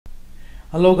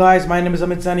Hello guys, my name is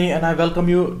Amit Saini and I welcome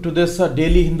you to this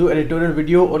daily Hindu editorial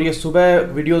video. और ये सुबह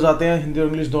videos आते हैं हिंदी और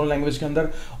इंग्लिश दोनों लैंग्वेज के अंदर,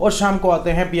 और शाम को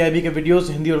आते हैं पीआईबी के वीडियोस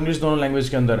हिंदी और इंग्लिश दोनों लैंग्वेज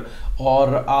के अंदर।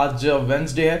 और आज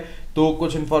वेंसडे है तो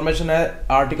कुछ इन्फॉर्मेशन है,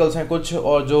 आर्टिकल्स हैं कुछ,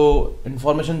 और जो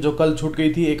इन्फॉर्मेशन जो कल छूट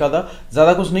गई थी एक आधा,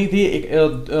 ज़्यादा कुछ नहीं थी। एक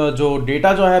जो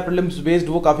डेटा जो है प्रीलिम्स बेस्ड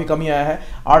वो काफ़ी कमी आया है,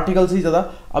 आर्टिकल्स ही ज़्यादा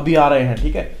अभी आ रहे हैं।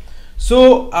 ठीक है,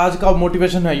 सो आज का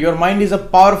मोटिवेशन है, your mind is a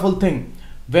powerful thing,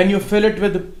 when you fill it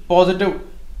with positive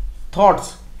thoughts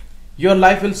your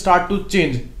life will start to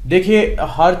change। देखिए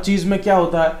हर चीज में क्या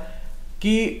होता है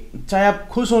कि चाहे आप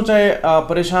खुश हो चाहे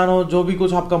परेशान हो, जो भी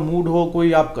कुछ आपका मूड हो,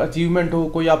 कोई आपका अचीवमेंट हो,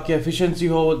 कोई आपकी एफिशिएंसी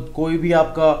हो, कोई भी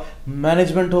आपका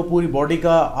मैनेजमेंट हो पूरी बॉडी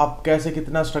का, आप कैसे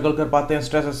कितना स्ट्रगल कर पाते हैं,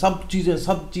 स्ट्रेस है, सब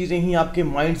चीज़ें ही आपके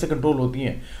माइंड से कंट्रोल होती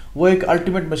हैं। वो एक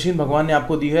अल्टीमेट मशीन भगवान ने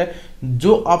आपको दी है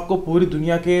जो आपको पूरी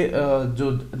दुनिया के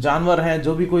जो जानवर हैं,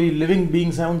 जो भी कोई लिविंग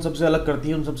बीइंग्स हैं, उन सबसे अलग करती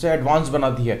है, उन सबसे एडवांस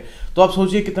बनाती है। तो आप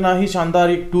सोचिए कितना ही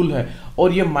शानदार एक टूल है।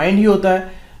 और ये माइंड ही होता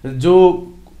है जो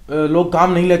लोग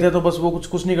काम नहीं लेते तो बस वो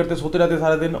कुछ नहीं करते, सोते रहते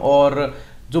सारा दिन, और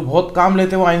जो बहुत काम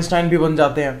लेते हैं वो आइंस्टाइन भी बन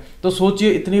जाते हैं। तो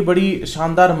सोचिए इतनी बड़ी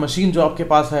शानदार मशीन जो आपके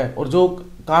पास है और जो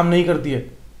काम नहीं करती है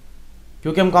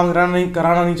क्योंकि हम काम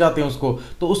कराना नहीं चाहते हैं उसको,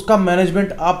 तो उसका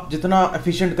मैनेजमेंट आप जितना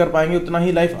एफिशिएंट कर पाएंगे उतना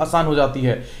ही लाइफ आसान हो जाती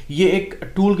है। ये एक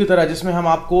टूल की तरह जिसमें हम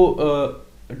आपको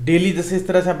डेली जैसे इस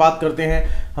तरह से बात करते हैं,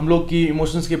 हम लोग की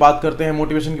इमोशंस की बात करते हैं,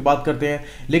 मोटिवेशन की बात करते हैं,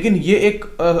 लेकिन ये एक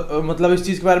मतलब इस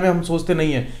चीज़ के बारे में हम सोचते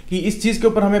नहीं है कि इस चीज़ के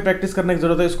ऊपर हमें प्रैक्टिस करने की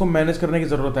ज़रूरत है, इसको मैनेज करने की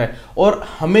ज़रूरत है। और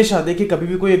हमेशा देखिए कभी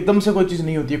भी कोई एकदम से कोई चीज़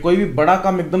नहीं होती है, कोई भी बड़ा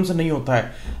काम एकदम से नहीं होता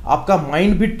है। आपका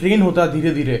माइंड भी ट्रेन होता है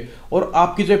धीरे धीरे, और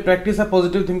आपकी जो प्रैक्टिस है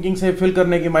पॉजिटिव थिंकिंग से फिल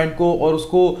करने की माइंड को, और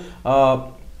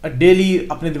उसको डेली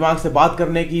अपने दिमाग से बात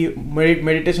करने की,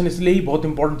 मेडिटेशन इसलिए ही बहुत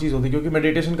इंपॉर्टेंट चीज़ होती है क्योंकि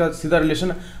मेडिटेशन का सीधा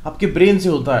रिलेशन आपके ब्रेन से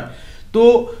होता है।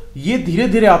 तो ये धीरे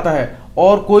धीरे आता है,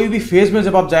 और कोई भी फेज में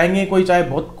जब आप जाएंगे, कोई चाहे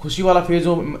बहुत खुशी वाला फेज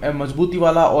हो, मजबूती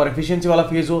वाला और एफिशिएंसी वाला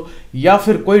फेज हो, या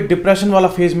फिर कोई डिप्रेशन वाला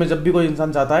फेज में जब भी कोई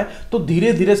इंसान जाता है तो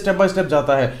धीरे धीरे स्टेप बाय स्टेप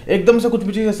जाता है, एकदम से कुछ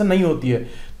भी चीज़ ऐसा नहीं होती है।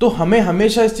 तो हमें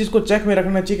हमेशा इस चीज़ को चेक में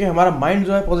रखना चाहिए कि हमारा माइंड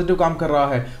जो है पॉजिटिव काम कर रहा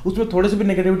है, उसमें थोड़ी सी भी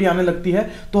नेगेटिविटी आने लगती है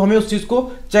तो हमें उस चीज़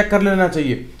को चेक कर लेना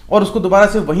चाहिए, और उसको दोबारा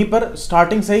से वहीं पर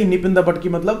स्टार्टिंग से ही निप इन द बट की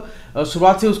मतलब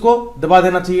शुरुआत से उसको दबा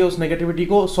देना चाहिए, उस नेगेटिविटी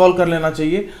को सॉल्व कर लेना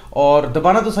चाहिए। और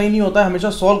दबाना तो सही नहीं होता है, हमेशा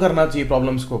सॉल्व करना चाहिए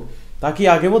प्रॉब्लम्स को, ताकि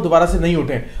आगे वो दोबारा से नहीं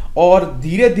उठे। और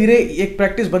धीरे धीरे एक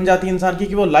प्रैक्टिस बन जाती है इंसान की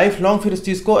कि वो लाइफ लॉन्ग फिर इस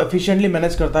चीज़ को एफिशिएंटली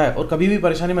मैनेज करता है और कभी भी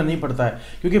परेशानी में नहीं पड़ता है।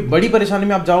 क्योंकि बड़ी परेशानी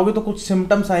में आप जाओगे तो कुछ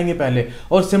सिम्टम्स आएंगे पहले,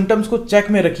 और सिम्टम्स को चेक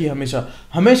में रखिए,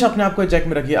 हमेशा अपने आप को चेक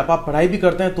में रखिए। आप पढ़ाई भी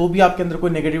करते हैं तो भी आपके अंदर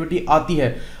कोई नेगेटिविटी आती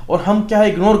है, और हम क्या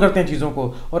है इग्नोर करते हैं चीज़ों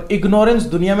को, और इग्नोरेंस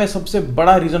दुनिया में सबसे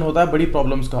बड़ा रीज़न होता है बड़ी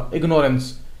प्रॉब्लम्स का,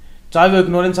 इग्नोरेंस। चाहे वो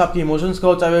इग्नोरेंस आपकी इमोशंस का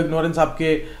हो, चाहे वो इग्नोरेंस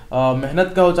आपके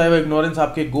मेहनत का हो, चाहे वो इग्नोरेंस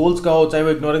आपके गोल्स का हो, चाहे वो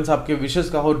इग्नोरेंस आपके विशेस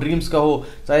का हो, ड्रीम्स का हो,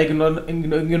 चाहे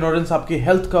इग्नोरेंस आपकी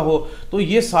हेल्थ का हो। तो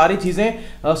ये सारी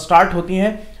चीज़ें स्टार्ट होती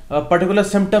हैं पर्टिकुलर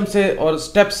सिम्टम से और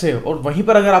स्टेप से, और वहीं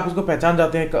पर अगर आप उसको पहचान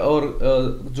जाते हैं और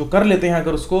जो कर लेते हैं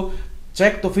अगर उसको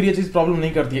चेक, तो फिर ये चीज़ प्रॉब्लम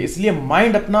नहीं करती है। इसलिए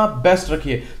माइंड अपना बेस्ट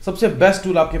रखिए, सबसे बेस्ट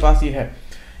टूल आपके पास ये है।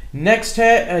 नेक्स्ट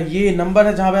है, ये नंबर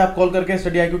है जहां पे आप कॉल करके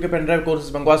StudyIQ के पेन ड्राइव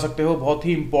कोर्सेज मंगवा सकते हो, बहुत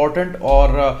ही इंपॉर्टेंट और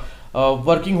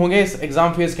वर्किंग होंगे इस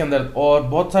एग्जाम फेज के अंदर। और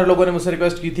बहुत सारे लोगों ने मुझसे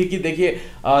रिक्वेस्ट की थी कि देखिए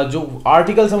जो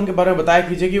आर्टिकल्स हैं उनके बारे में बताया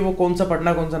कीजिए कि वो कौन सा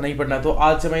पढ़ना है कौन सा नहीं पढ़ना है। तो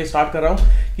आज से मैं ये स्टार्ट कर रहा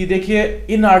हूँ कि देखिए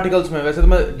इन आर्टिकल्स में, वैसे तो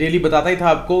मैं डेली बताता ही था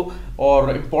आपको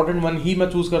और इंपॉर्टेंट वन ही मैं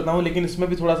चूज करता हूँ, लेकिन इसमें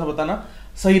भी थोड़ा सा बताना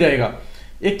सही रहेगा।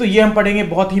 एक तो ये हम पढ़ेंगे,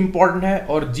 बहुत ही इंपॉर्टेंट है,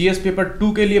 और जीएस पेपर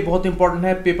 2 के लिए बहुत इंपॉर्टेंट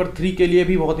है, पेपर 3 के लिए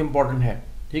भी बहुत इंपॉर्टेंट है।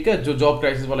 ठीक है, जो जॉब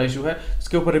क्राइसिस वाला इशू है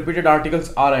इसके ऊपर रिपीटेड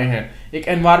आर्टिकल्स आ रहे हैं। एक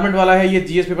एनवायरनमेंट वाला है, ये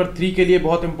जीएस पेपर 3 के लिए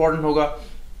बहुत इंपॉर्टेंट होगा।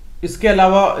 इसके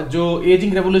अलावा जो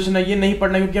एजिंग रेवोल्यूशन है ये नहीं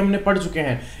पढ़ना क्योंकि हमने पढ़ चुके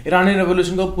हैं, ईरानी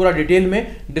रेवोल्यूशन को पूरा डिटेल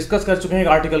में डिस्कस कर चुके हैं एक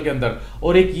आर्टिकल के अंदर।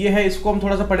 और एक ये है, इसको हम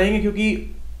थोड़ा सा पढ़ेंगे क्योंकि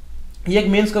ये एक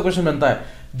मेंस का क्वेश्चन बनता है,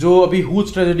 जो अभी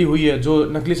हुज ट्रेजेडी हुई है, जो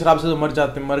नकली शराब से जो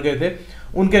मर गए थे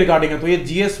उनके रिगार्डिंग है। तो ये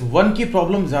जीएस 1 की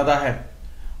प्रॉब्लम ज्यादा है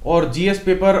और जीएस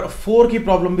पेपर 4 की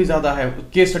प्रॉब्लम भी ज्यादा है,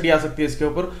 केस स्टडी आ सकती है इसके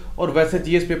ऊपर। और वैसे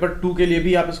जीएस पेपर 2 के लिए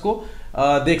भी आप इसको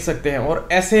देख सकते हैं। और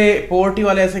ऐसे पॉवर्टी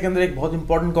वाले ऐसे के अंदर एक बहुत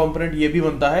इंपॉर्टेंट कंपोनेंट ये भी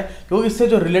बनता है क्योंकि इससे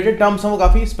जो रिलेटेड टर्म्स हैं वो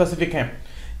काफी स्पेसिफिक हैं।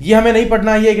 ये हमें नहीं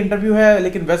पढ़ना, ये एक इंटरव्यू है,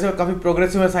 लेकिन वैसे काफी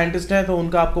प्रोग्रेसिव है, साइंटिस्ट है, तो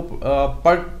उनका आपको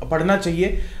पढ़ना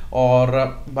चाहिए। और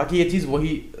बाकी ये चीज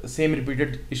वही सेम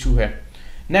रिपीटेड इशू है।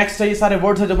 नेक्स्ट है, ये सारे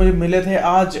वर्ड्स हैं जो मुझे मिले थे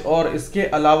आज, और इसके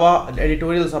अलावा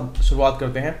एडिटोरियल सब शुरुआत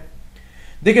करते हैं।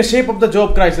 देखिए, shape of the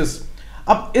job crisis.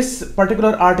 अब इस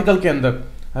पर्टिकुलर आर्टिकल के अंदर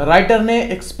राइटर ने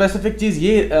एक स्पेसिफिक चीज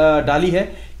ये डाली है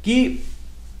कि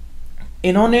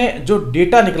इन्होंने जो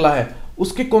डेटा निकला है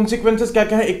उसके कॉन्सिक्वेंसेस क्या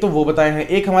क्या है एक तो वो बताए हैं,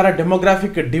 एक हमारा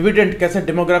डेमोग्राफिक डिविडेंड कैसे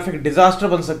डेमोग्राफिक डिजास्टर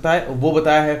बन सकता है वो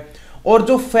बताया है, और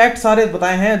जो फैक्ट सारे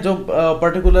बताए हैं, जो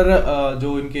पर्टिकुलर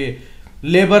जो इनके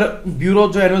लेबर ब्यूरो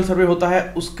जो एनुअल सर्वे होता है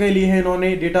उसके लिए है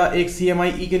इन्होंने डेटा, एक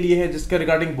CMIE के लिए है जिसके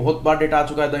रिगार्डिंग बहुत बार डेटा आ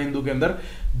चुका है द हिंदू के अंदर,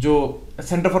 जो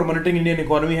centre for monitoring Indian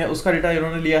economy है उसका डेटा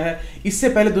इन्होंने लिया है। इससे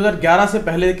पहले 2011 से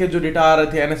पहले के जो डेटा आ रहे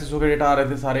थे, NSSO के डेटा आ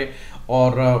रहे थे सारे,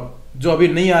 और जो अभी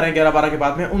नहीं आ रहे हैं 11-12 के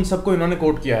बाद में, उन सबको इन्होंने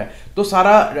कोट किया है। तो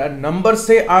सारा नंबर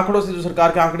से, आंकड़ों से, जो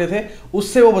सरकार के आंकड़े थे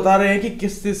उससे वो बता रहे हैं कि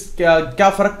किस क्या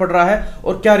फर्क पड़ रहा है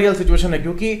और क्या रियल सिचुएशन है,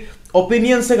 क्योंकि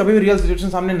ओपिनियन से कभी भी रियल सिचुएशन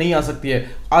सामने नहीं आ सकती है।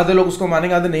 आधे लोग उसको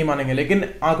मानेंगे, आधे नहीं मानेंगे, लेकिन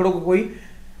आंकड़ों को कोई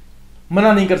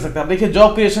मना नहीं कर सकता। देखिए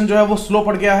जॉब क्रिएशन जो है वो स्लो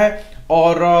पड़ गया है,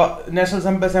 और नेशनल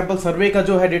सैंपल सर्वे का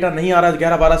जो है डेटा नहीं आ रहा है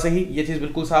 11-12 से ही, ये चीज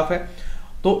बिल्कुल साफ है।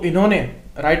 तो इन्होंने,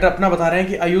 राइटर अपना बता रहे हैं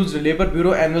कि I used labour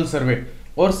bureau annual सर्वे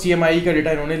और CMIE का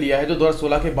डेटा इन्होंने लिया है, जो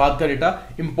 2016 के बाद का डेटा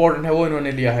इंपॉर्टेंट है वो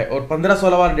इन्होंने लिया है, और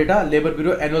 15-16 वाला डेटा लेबर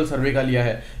ब्यूरो एनुअल सर्वे का लिया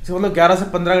है। इसका मतलब 11 से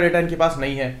 15 का डेटा इनके पास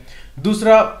नहीं है।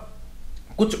 दूसरा,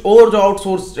 कुछ और जो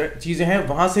आउटसोर्स चीजें हैं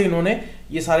वहां से इन्होंने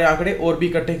ये सारे आंकड़े और भी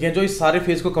इकट्ठे किए जो इस सारे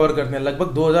फेज को कवर करते हैं।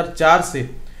 लगभग 2004 से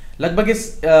लगभग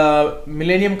इस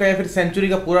मिलेनियम का या फिर सेंचुरी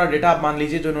का पूरा डेटा आप मान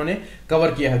लीजिए जो इन्होंने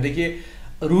कवर किया है। देखिए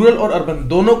रूरल और अर्बन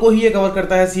दोनों को ही ये कवर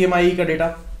करता है CMIE का डेटा,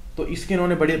 तो इसकी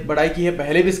इन्होंने बढ़ाई की है।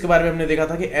 पहले भी इसके बारे में हमने देखा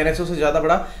था कि NSO से ज्यादा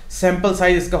बड़ा सैंपल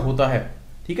साइज इसका होता है,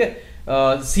 ठीक है।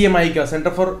 CMIE का, centre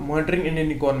for monitoring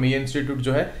Indian economy, ये इंस्टीट्यूट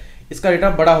जो है इसका डेटा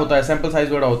बड़ा होता है, सैंपल साइज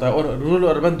बड़ा होता है, और रूरल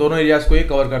और अर्बन दोनों एरियाज को ये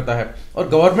कवर करता है। और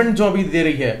गवर्नमेंट जो अभी दे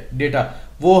रही है डेटा,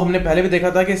 वो हमने पहले भी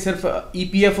देखा था कि सिर्फ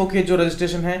EPFO के जो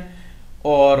रजिस्ट्रेशन है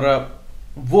और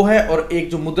वो है, और एक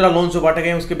जो मुद्रा लोन जो बांटे गए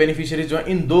हैं उसके बेनिफिशियरीज जो है,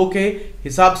 इन दो के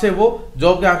हिसाब से वो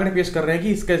जॉब के आंकड़े पेश कर रहे हैं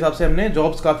कि इसके हिसाब से हमने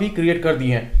जॉब्स काफी क्रिएट कर दी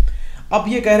हैं। अब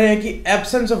ये कह रहे हैं कि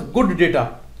एब्सेंस ऑफ गुड डेटा,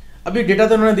 अब ये डेटा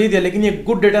तो उन्होंने दे दिया लेकिन ये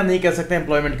गुड डेटा नहीं कह सकते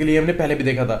एम्प्लॉयमेंट के लिए, हमने पहले भी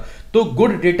देखा था। तो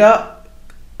गुड डेटा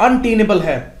अनटेनेबल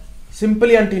है,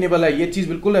 सिंपली अनटेनेबल है, ये चीज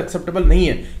बिल्कुल एक्सेप्टेबल नहीं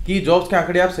है कि जॉब्स के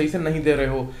आंकड़े आप सही से नहीं दे रहे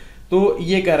हो, तो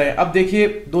ये कह रहे हैं। अब देखिए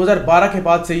 2012 के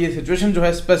बाद से ये सिचुएशन जो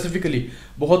है स्पेसिफिकली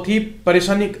बहुत ही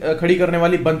परेशानी खड़ी करने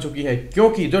वाली बन चुकी है,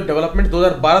 क्योंकि जो डेवलपमेंट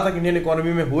 2012 तक इंडियन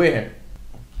इकोनॉमी में हुए हैं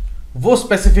वो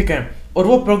स्पेसिफिक हैं और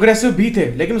वो प्रोग्रेसिव भी थे,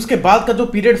 लेकिन उसके बाद का जो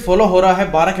पीरियड फॉलो हो रहा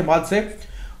है 12 के बाद से,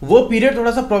 वो पीरियड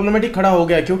थोड़ा सा प्रॉब्लमेटिक खड़ा हो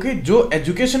गया है, क्योंकि जो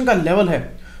एजुकेशन का लेवल है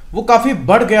वो काफी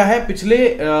बढ़ गया है। पिछले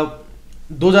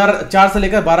 2004 से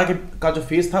लेकर 12 का जो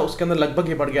फेज था उसके अंदर लगभग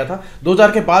ये बढ़ गया था।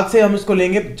 2000 के बाद से हम इसको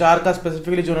लेंगे, 4 का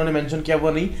स्पेसिफिकली जो उन्होंने मेंशन किया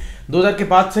वो नहीं, 2000 के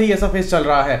बाद से ही ऐसा फेज चल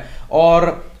रहा है।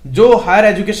 और जो हायर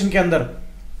एजुकेशन के अंदर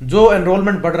जो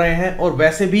एनरोलमेंट बढ़ रहे हैं, और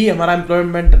वैसे भी हमारा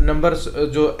एम्प्लॉयमेंट नंबर्स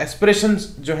जो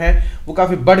एस्पिरेशंस जो हैं वो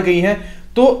काफी बढ़ गई हैं,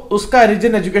 तो उसका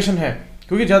रीजन एजुकेशन है,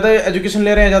 क्योंकि ज्यादा एजुकेशन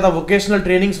ले रहे हैं, ज्यादा वोकेशनल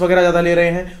ट्रेनिंग्स वगैरह ज्यादा ले रहे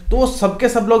हैं, तो वो सबके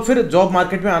सब लोग फिर जॉब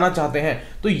मार्केट में आना चाहते हैं।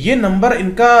 तो ये नंबर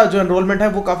इनका जो एनरोलमेंट है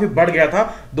वो काफी बढ़ गया था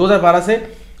 2012 से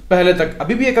पहले तक,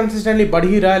 अभी भी ये कंसिस्टेंटली बढ़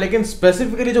ही रहा है, लेकिन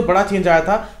स्पेसिफिकली जो बड़ा चेंज आया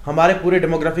था हमारे पूरे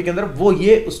डेमोग्राफी के अंदर वो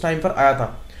ये उस टाइम पर आया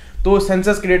था। तो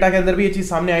सेंसस के डेटा के अंदर भी ये चीज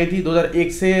सामने आई थी।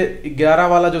 2001 से 11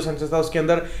 वाला जो सेंसस था उसके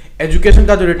अंदर एजुकेशन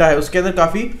का जो डेटा है उसके अंदर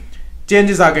काफी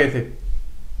चेंजेस आ गए थे।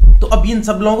 तो अब इन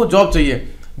सब लोगों को जॉब चाहिए।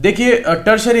 देखिए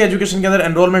टर्शरी एजुकेशन के अंदर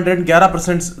एनरोलमेंट रेट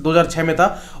 11% 2006 में था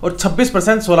और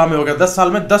 26% 16 में हो गया, 10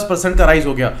 साल में 10% का राइज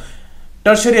हो गया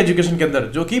टर्शरी एजुकेशन के अंदर,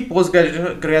 जो कि पोस्ट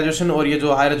ग्रेजुएशन और ये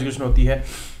जो हायर एजुकेशन होती है।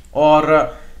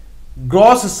 और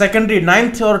ग्रॉस सेकेंडरी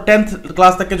 9th और 10th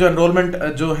क्लास तक के जो एनरोलमेंट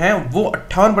जो हैं वो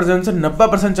 58% से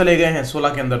 90% चले गए हैं 16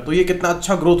 के अंदर। तो ये कितना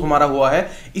अच्छा ग्रोथ हमारा हुआ है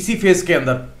इसी फेज के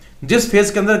अंदर, जिस फेज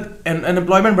के अंदर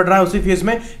अनएम्प्लॉयमेंट बढ़ रहा है उसी फेज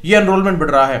में ये एनरोलमेंट बढ़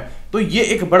रहा है। तो ये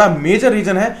एक बड़ा मेजर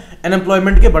रीजन है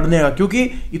अनएम्प्लॉयमेंट के बढ़ने का, क्योंकि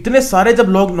इतने सारे जब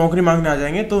लोग नौकरी मांगने आ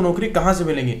जाएंगे तो नौकरी कहां से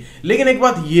मिलेंगी। लेकिन एक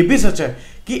बात ये भी सच है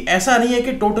कि ऐसा नहीं है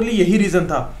कि टोटली यही रीजन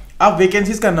था। आप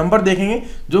वैकेंसीज का नंबर देखेंगे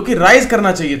जो कि राइज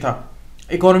करना चाहिए था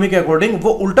इकोनॉमी के अकॉर्डिंग, वो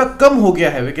उल्टा कम हो गया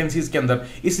है वैकेंसीज के अंदर।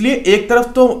 इसलिए एक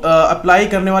तरफ तो अप्लाई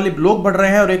करने वाले लोग बढ़ रहे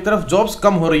हैं और एक तरफ जॉब्स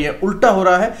कम हो रही है, उल्टा हो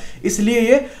रहा है, इसलिए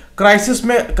ये क्राइसिस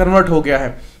में कन्वर्ट हो गया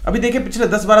है। अभी देखिए पिछले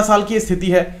 10-12 साल की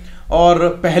स्थिति है, और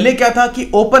पहले क्या था कि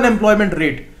ओपन एम्प्लॉयमेंट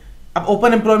रेट, अब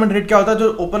ओपन एम्प्लॉयमेंट रेट क्या होता है, जो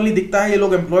ओपनली दिखता है ये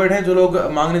लोग एम्प्लॉयड हैं, जो लोग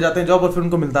मांगने जाते हैं जॉब और फिर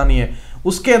उनको मिलता नहीं है,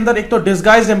 उसके अंदर एक तो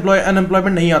डिस्गाइज्ड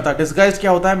अनएम्प्लॉयमेंट नहीं आता। डिस्गाइज्ड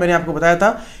क्या होता है, मैंने आपको बताया था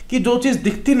कि जो चीज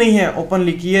दिखती नहीं है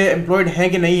ओपनली कि ये एम्प्लॉयड है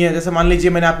कि नहीं है। जैसे मान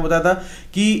लीजिए मैंने आपको बताया था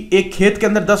कि एक खेत के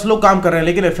अंदर 10 लोग काम कर रहे हैं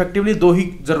लेकिन इफेक्टिवली 2 ही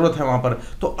जरूरत है वहां पर,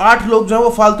 तो 8 लोग जो है वो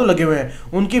फालतू लगे हुए हैं,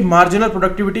 उनकी मार्जिनल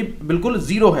प्रोडक्टिविटी बिल्कुल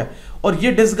जीरो है। और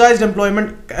ये डिस्गाइज्ड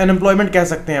अनएम्प्लॉयमेंट कह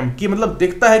सकते हैं हम, कि मतलब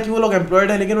दिखता है कि वो लोग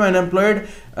एम्प्लॉयड है लेकिन वो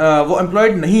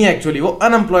एम्प्लॉयड नहीं है, एक्चुअली वो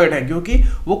अनएम्प्लॉयड है, क्योंकि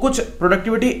वो कुछ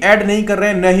प्रोडक्टिविटी ऐड नहीं कर रहे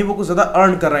हैं, न ही वो कुछ ज्यादा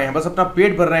अर्न कर रहे हैं, बस अपना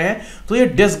पेट भर रहे हैं। तो ये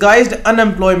डिस्गाइज्ड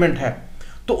अनएम्प्लॉयमेंट है।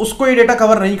 तो उसको ये डेटा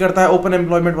कवर नहीं करता है ओपन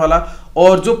एम्प्लॉयमेंट वाला।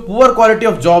 और जो पुअर क्वालिटी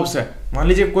ऑफ जॉब्स है, मान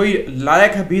लीजिए कोई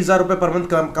लायक है 20,000 रुपए पर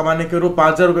मंथ कमाने के और वो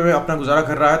 5,000 रुपए में अपना गुजारा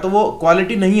कर रहा है, तो वो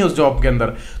क्वालिटी नहीं है उस जॉब के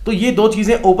अंदर। तो ये दो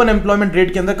चीजें ओपन एम्प्लॉयमेंट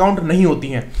रेट के अंदर काउंट नहीं होती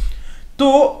हैं। तो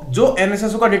जो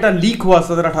एनएसएसओ का डेटा लीक हुआ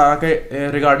 17-18 के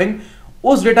रिगार्डिंग,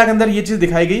 उस डेटा के अंदर ये चीज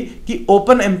दिखाई गई कि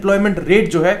ओपन एम्प्लॉयमेंट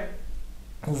रेट जो है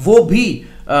वो भी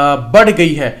बढ़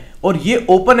गई है। और ये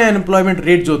ओपन एम्प्लॉयमेंट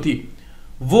रेट जो थी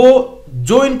वो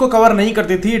जो इनको कवर नहीं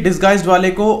करती थी, डिस्गाइज्ड वाले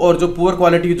को और जो पुअर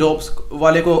क्वालिटी जॉब्स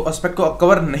वाले को एस्पेक्ट को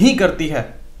कवर नहीं करती है,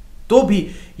 तो भी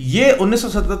ये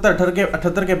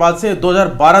 1977-78 के बाद से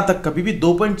 2012 तक कभी भी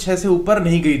 2.6 से ऊपर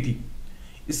नहीं गई थी।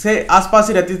 इससे आसपास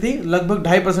ही रहती थी, लगभग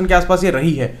 2.5% के आसपास ये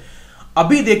रही है।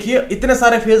 अभी देखिए इतने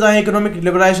सारे फेज आए, इकोनॉमिक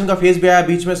लिबरलाइजेशन का फेज भी आया,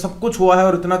 बीच में सब कुछ हुआ है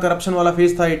और इतना करप्शन वाला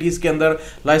फेज था 80s के अंदर,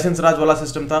 लाइसेंस राज वाला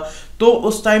सिस्टम था। तो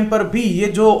उस टाइम पर भी ये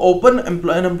जो ओपन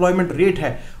अनएम्प्लॉयमेंट रेट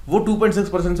है वो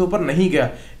 2.6% से ऊपर नहीं गया,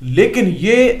 लेकिन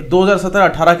ये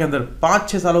 2017-18 के अंदर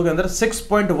 5-6 सालों के अंदर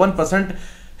 6.1%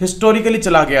 हिस्टोरिकली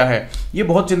चला गया है। ये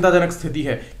बहुत चिंताजनक स्थिति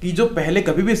है कि जो पहले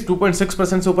कभी भी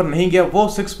 2.6% से ऊपर नहीं गया वो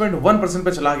 6.1%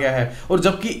 पे चला गया है। और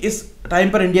जबकि इस टाइम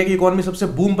पर इंडिया की इकोनॉमी सबसे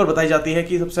बूम पर बताई जाती है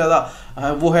कि सबसे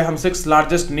ज़्यादा वो है, हम 6th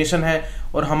लार्जेस्ट नेशन है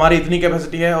और हमारी इतनी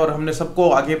कैपेसिटी है और हमने सबको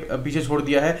आगे पीछे छोड़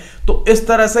दिया है। तो इस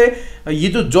तरह से ये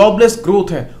जो जॉबलेस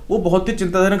ग्रोथ है वो बहुत ही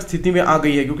चिंताजनक स्थिति में आ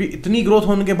गई है, क्योंकि इतनी ग्रोथ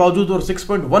होने के बावजूद और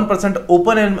 6.1%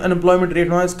 ओपन अनएम्प्लॉयमेंट रेट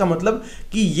होना, इसका मतलब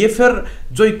कि ये फिर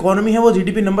जो इकोनॉमी है वो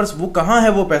जीडीपी नंबर्स वो कहाँ है,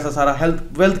 वो पैसा सारा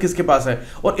वेल्थ किसके पास है।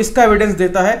 और इसका एविडेंस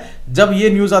देता है जब ये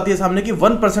न्यूज आती है सामने कि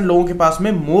 1% लोगों के पास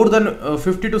में more than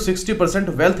 50 to 60%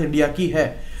 wealth India की है।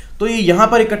 तो ये यहां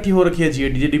पर इकट्ठी हो रखी है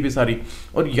जीडीपी सारी,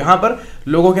 और यहां पर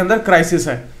लोगों के अंदर क्राइसिस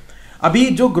है। अभी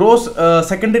जो ग्रोस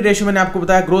सेकेंडरी रेशियो मैंने आपको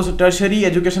बताया, gross tertiary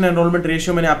education enrolment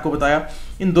ratio मैंने आपको बताया,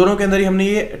 इन दोनों के अंदर ही हमने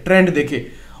ये ट्रेंड देखे।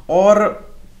 और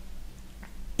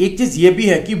एक चीज ये भी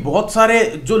है कि बहुत सारे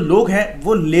जो लोग हैं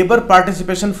वो लेबर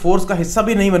पार्टिसिपेशन फोर्स का हिस्सा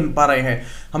भी नहीं बन पा रहे हैं।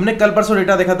 हमने कल परसों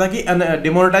डेटा देखा था कि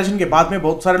डिमोनेटाइजेशन के बाद में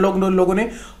बहुत सारे लोगों ने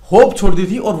होप छोड़ दी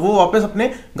थी और वो वापस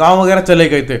अपने गांव वगैरह चले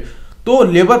गए थे। तो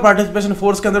लेबर पार्टिसिपेशन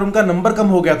फोर्स के अंदर उनका नंबर कम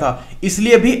हो गया था,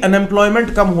 इसलिए भी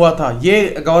अनएम्प्लॉयमेंट कम हुआ था। ये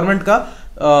गवर्नमेंट का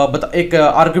एक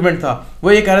आर्गुमेंट था।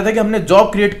 वो ये कह रहा था कि हमने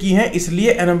जॉब क्रिएट की है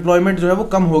इसलिए अनएम्प्लॉयमेंट जो है वो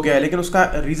कम हो गया है, लेकिन उसका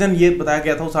रीजन ये बताया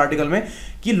गया था उस आर्टिकल में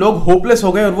कि लोग होपलेस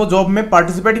हो गए और वो जॉब में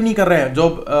पार्टिसिपेट ही नहीं कर रहे हैं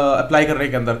जॉब अप्लाई करने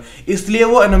के अंदर, इसलिए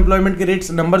वो अनएम्प्लॉयमेंट के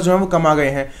रेट्स नंबर जो है वो कम आ गए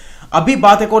हैं। अभी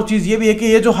बात एक और चीज ये भी है कि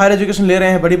ये जो हायर एजुकेशन ले रहे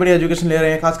हैं, बड़ी बड़ी एजुकेशन ले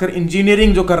रहे हैं, खासकर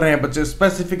इंजीनियरिंग जो कर रहे हैं बच्चे,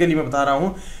 स्पेसिफिकली मैं बता रहा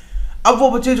हूँ, अब वो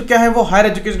बच्चे जो क्या है वो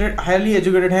हाईली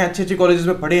एजुकेटेड हैं, अच्छे अच्छे कॉलेजेस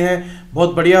में पढ़े हैं,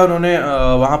 बहुत बढ़िया उन्होंने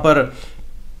वहाँ पर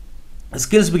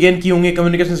स्किल्स भी गेन की होंगी,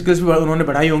 कम्युनिकेशन स्किल्स भी उन्होंने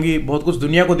बढ़ाई होंगी, बहुत कुछ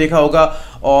दुनिया को देखा होगा।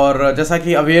 और जैसा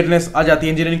कि अवेयरनेस आ जाती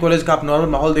है इंजीनियरिंग कॉलेज का, आप नॉर्मल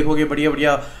माहौल देखोगे, बढ़िया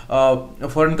बढ़िया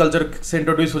फॉरेन कल्चर से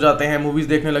इंट्रोड्यूस हो जाते हैं, मूवीज़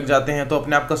देखने लग जाते हैं, तो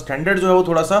अपने आप का स्टैंडर्ड जो है वो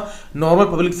थोड़ा सा नॉर्मल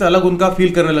पब्लिक से अलग उनका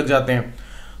फील करने लग जाते हैं।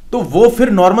 तो वो फिर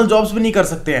नॉर्मल जॉब्स भी नहीं कर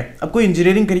सकते हैं। अब कोई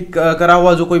इंजीनियरिंग करा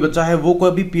हुआ जो कोई बच्चा है वो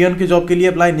कोई भी पीएन के जॉब के लिए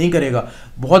अप्लाई नहीं करेगा,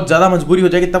 बहुत ज़्यादा मजबूरी हो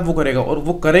जाएगी तब वो करेगा, और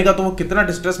वो करेगा तो वो कितना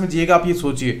डिस्ट्रेस में जिएगा आप ये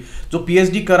सोचिए। जो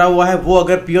पीएचडी करा हुआ है वो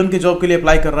अगर पीएन के जॉब के लिए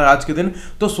अप्लाई कर रहा है आज के दिन,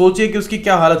 तो सोचिए कि उसकी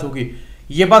क्या हालत होगी।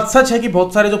 ये बात सच है कि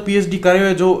बहुत सारे जो पीएचडी करे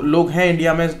हुए जो लोग हैं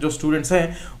इंडिया में, जो स्टूडेंट्स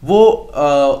हैं, वो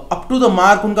अप टू द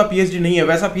मार्क उनका पीएचडी नहीं है,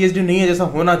 वैसा पीएचडी नहीं है जैसा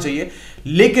होना चाहिए,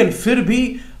 लेकिन फिर भी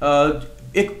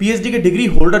एक पीएचडी के डिग्री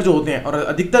होल्डर जो होते हैं, और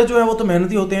अधिकतर जो है वो तो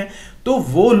मेहनती होते हैं, तो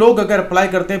वो लोग अगर अप्लाई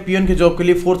करते हैं पीएन के जॉब के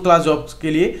लिए, 4th क्लास जॉब्स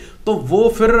के लिए, तो वो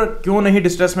फिर क्यों नहीं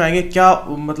डिस्ट्रेस में आएंगे, क्या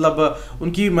मतलब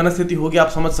उनकी मनस्थिति होगी आप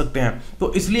समझ सकते हैं।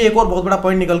 तो इसलिए एक और बहुत बड़ा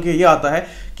पॉइंट निकल के ये आता है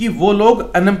कि वो लोग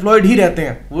अनएम्प्लॉयड ही रहते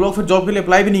हैं, वो लोग फिर जॉब के लिए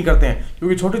अप्लाई भी नहीं करते हैं,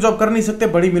 क्योंकि छोटी जॉब कर नहीं सकते,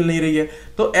 बड़ी मिल नहीं रही है।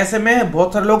 तो ऐसे में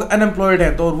बहुत सारे लोग अनएम्प्लॉयड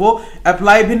हैं, तो वो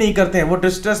अप्लाई भी नहीं करते हैं, वो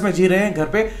डिस्ट्रेस में जी रहे हैं घर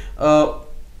पे,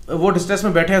 वो डिस्ट्रेस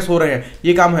में बैठे हैं, सो रहे हैं,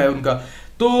 ये काम है उनका।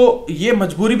 तो ये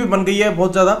मजबूरी भी बन गई है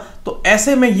बहुत ज़्यादा। तो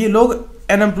ऐसे में ये लोग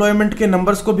अनएम्प्लॉयमेंट के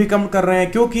नंबर्स को भी कम कर रहे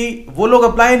हैं, क्योंकि वो लोग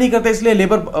अप्लाई नहीं करते, इसलिए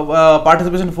लेबर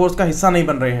पार्टिसिपेशन फोर्स का हिस्सा नहीं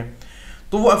बन रहे हैं।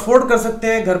 तो वो अफोर्ड कर सकते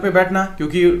हैं घर पे बैठना,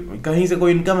 क्योंकि कहीं से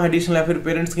कोई इनकम है एडिशनल, या फिर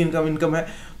पेरेंट्स की इनकम है,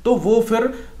 तो वो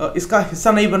फिर इसका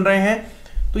हिस्सा नहीं बन रहे हैं।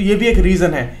 तो ये भी एक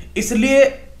रीज़न है, इसलिए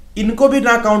इनको भी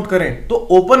ना काउंट करें तो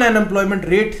ओपन अनएम्प्लॉयमेंट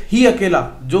रेट ही अकेला,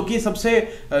 जो कि सबसे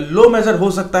लो मेजर हो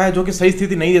सकता है, जो कि सही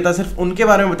स्थिति नहीं देता, सिर्फ उनके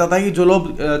बारे में बताता है कि जो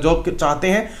लोग जॉब चाहते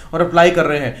हैं और अप्लाई कर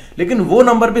रहे हैं, लेकिन वो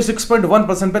नंबर भी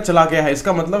 6.1% पे चला गया है।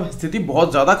 इसका मतलब स्थिति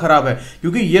बहुत ज़्यादा खराब है,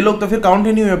 क्योंकि ये लोग तो फिर काउंट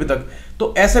ही नहीं हुए अभी तक।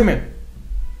 तो ऐसे में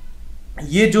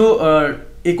ये जो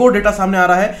एक और डेटा सामने आ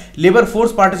रहा है लेबर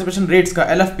फोर्स पार्टिसिपेशन रेट्स का,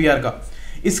 LFPR का,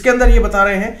 इसके अंदर ये बता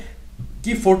रहे हैं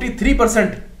कि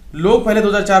 43% लोग पहले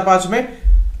 2004-05 में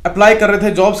अप्लाई कर रहे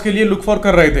थे जॉब्स के लिए, लुक फॉर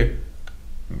कर रहे थे,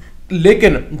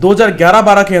 लेकिन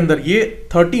 2011-12 के अंदर ये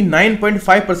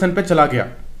 39.5% पे चला गया,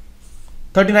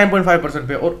 39.5%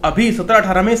 पे, और अभी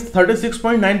 17-18 में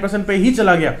 36.9% पे ही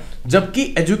चला गया, जबकि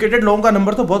एजुकेटेड लोगों का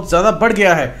नंबर तो बहुत ज़्यादा बढ़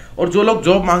गया है और जो लोग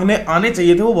जॉब मांगने आने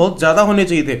चाहिए थे वो बहुत ज़्यादा होने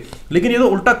चाहिए थे, लेकिन ये तो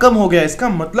उल्टा कम हो गया। इसका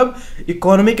मतलब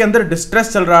इकोनॉमी के अंदर डिस्ट्रेस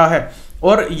चल रहा है।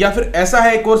 और या फिर ऐसा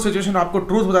है, एक और सिचुएशन आपको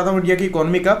ट्रूथ बताता हूँ इंडिया की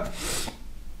इकोनॉमी का,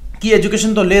 कि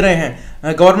एजुकेशन तो ले रहे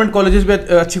हैं, गवर्नमेंट कॉलेजेस भी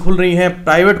अच्छी खुल रही हैं,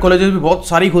 प्राइवेट कॉलेजेस भी बहुत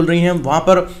सारी खुल रही हैं, वहाँ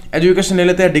पर एजुकेशन ले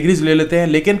लेते हैं, डिग्रीज ले लेते हैं,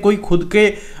 लेकिन कोई खुद के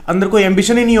अंदर कोई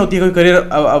एम्बिशन ही नहीं होती है कोई करियर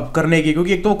करने की,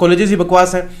 क्योंकि एक तो वो कॉलेजेस ही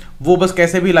बकवास है, वो बस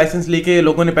कैसे भी लाइसेंस लेके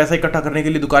लोगों ने पैसा इकट्ठा करने के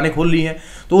लिए दुकानें खोल ली हैं।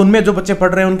 तो उनमें जो बच्चे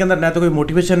पढ़ रहे हैं उनके अंदर न तो कोई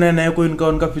मोटिवेशन है, न कोई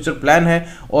उनका फ्यूचर प्लान है,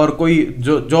 और कोई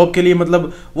जो जॉब के लिए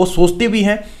मतलब वो सोचते भी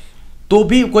हैं तो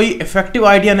भी कोई इफेक्टिव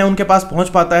आइडिया नहीं उनके पास पहुंच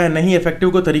पाता है, नहीं इफेक्टिव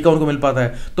कोई तरीका उनको मिल पाता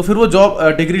है, तो फिर वो जॉब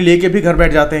डिग्री लेके भी घर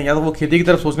बैठ जाते हैं, या तो वो खेती की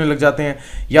तरफ सोचने लग जाते हैं,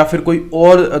 या फिर कोई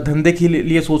और धंधे के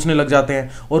लिए सोचने लग जाते हैं,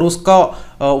 और उसका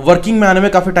वर्किंग में आने में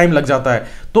काफ़ी टाइम लग जाता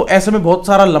है। तो ऐसे में बहुत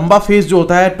सारा लंबा फेज जो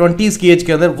होता है 20s की एज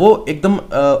के अंदर, वो एकदम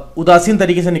उदासीन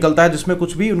तरीके से निकलता है, जिसमें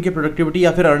कुछ भी उनकी प्रोडक्टिविटी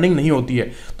या फिर अर्निंग नहीं होती है,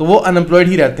 तो वो अनएम्प्लॉयड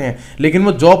ही रहते हैं, लेकिन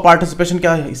वो जॉब पार्टिसिपेशन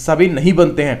का हिस्सा भी नहीं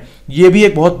बनते हैं। ये भी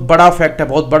एक बहुत बड़ा फैक्ट है,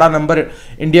 बहुत बड़ा नंबर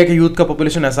इंडिया के यूथ का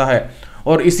पॉपुलेशन ऐसा है।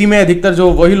 और इसी में अधिकतर जो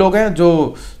वही लोग हैं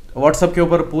जो व्हाट्सएप के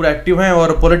ऊपर पूरा एक्टिव हैं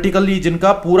और पॉलिटिकली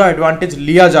जिनका पूरा एडवांटेज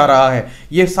लिया जा रहा है।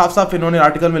 ये साफ साफ इन्होंने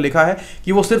आर्टिकल में लिखा है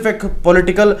कि वो सिर्फ एक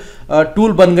पॉलिटिकल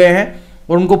टूल बन गए हैं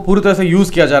और उनको पूरी तरह से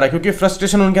यूज़ किया जा रहा है, क्योंकि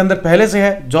फ्रस्ट्रेशन उनके अंदर पहले से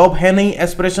है, जॉब है नहीं,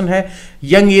 एस्पिरेशन है,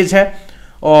 यंग एज है,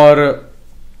 और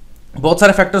बहुत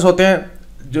सारे फैक्टर्स होते हैं,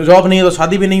 जो जॉब नहीं है तो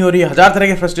शादी भी नहीं हो रही है, हजार तरह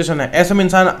के फ्रस्ट्रेशन है। ऐसे में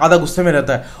इंसान आधा गुस्से में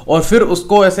रहता है, और फिर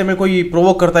उसको ऐसे में कोई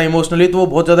प्रोवोक करता है इमोशनली, तो वो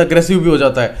बहुत ज़्यादा अग्रेसिव भी हो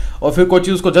जाता है, और फिर कोई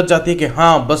चीज़ उसको जज जाती है कि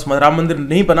हाँ बस राम मंदिर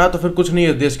नहीं बना तो फिर कुछ नहीं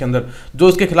है देश के अंदर, जो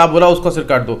उसके खिलाफ बोला उसका सिर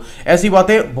काट दो। ऐसी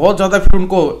बातें बहुत ज़्यादा फिर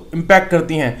उनको इम्पैक्ट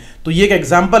करती हैं। तो ये एक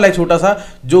एग्जाम्पल है छोटा सा,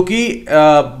 जो कि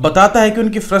बताता है कि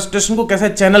उनकी फ्रस्ट्रेशन को कैसे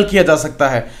चैनल किया जा सकता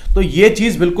है। तो ये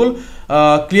चीज़ बिल्कुल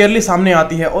क्लियरली सामने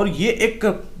आती है, और ये एक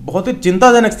बहुत ही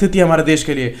चिंताजनक स्थिति है हमारे देश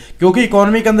के लिए, क्योंकि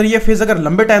इकोनॉमी के अंदर ये फेज अगर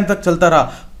लंबे टाइम तक चलता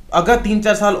रहा, अगर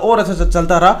 3-4 साल और ऐसे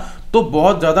चलता रहा, तो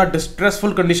बहुत ज़्यादा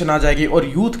डिस्ट्रेसफुल कंडीशन आ जाएगी, और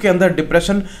यूथ के अंदर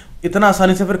डिप्रेशन इतना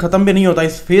आसानी से फिर खत्म भी नहीं होता।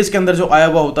 इस फेज के अंदर जो आया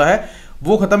हुआ होता है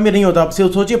वो खत्म भी नहीं होता। आप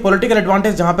सोचिए, पॉलिटिकल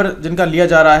एडवांटेज जहां पर जिनका लिया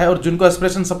जा रहा है और जिनको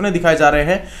एस्पिरेशन सपने दिखाए जा रहे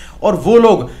हैं, और वो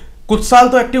लोग कुछ साल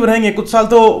तो एक्टिव रहेंगे, कुछ साल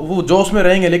तो वो जोश में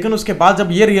रहेंगे, लेकिन उसके बाद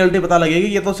जब ये रियलिटी पता लगेगी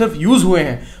ये तो सिर्फ यूज हुए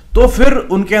हैं, तो फिर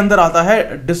उनके अंदर आता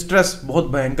है डिस्ट्रेस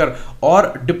बहुत भयंकर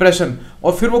और डिप्रेशन,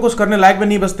 और फिर वो कुछ करने लायक भी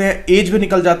नहीं बचते हैं, एज भी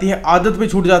निकल जाती है, आदत भी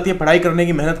छूट जाती है पढ़ाई करने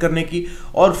की, मेहनत करने की,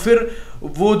 और फिर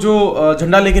वो जो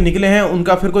झंडा लेके निकले हैं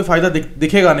उनका फिर कोई फायदा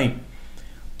दिखेगा नहीं।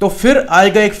 तो फिर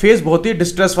आएगा एक फेज बहुत ही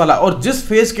डिस्ट्रेस वाला, और जिस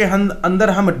फेज के अंदर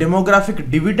हम डेमोग्राफिक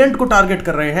डिविडेंड को टारगेट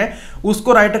कर रहे हैं,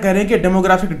 उसको राइटर कह रहे हैं कि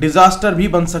डेमोग्राफिक डिजास्टर भी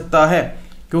बन सकता है,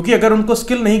 क्योंकि अगर उनको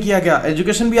स्किल नहीं किया गया,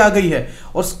 एजुकेशन भी आ गई है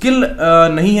और स्किल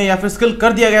नहीं है, या फिर स्किल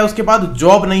कर दिया गया उसके बाद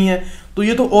जॉब नहीं है, तो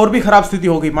ये तो और भी खराब स्थिति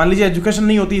हो गई। मान लीजिए एजुकेशन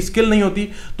नहीं होती, स्किल नहीं होती,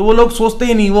 तो वो लोग सोचते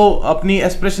ही नहीं, वो अपनी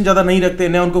एस्पिरेशन ज़्यादा नहीं रखते,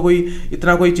 न उनको कोई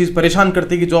इतना कोई चीज़ परेशान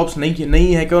करती कि जॉब्स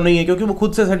नहीं है, क्यों नहीं है, क्योंकि वो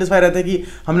खुद से सेटिस्फाई रहते हैं कि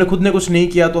हमने खुद ने कुछ नहीं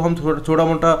किया तो हम छोटा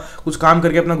मोटा कुछ काम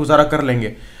करके अपना गुजारा कर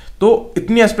लेंगे। तो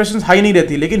इतनी एस्पिरेशन हाई नहीं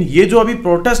रहती। लेकिन ये जो अभी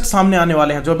प्रोटेस्ट सामने आने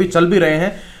वाले हैं, जो अभी चल भी रहे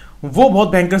हैं, वो बहुत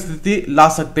भयंकर स्थिति ला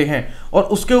सकते हैं। और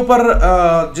उसके ऊपर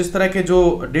जिस तरह के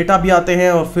जो डेटा भी आते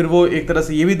हैं, और फिर वो एक तरह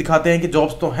से ये भी दिखाते हैं कि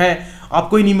जॉब्स तो हैं,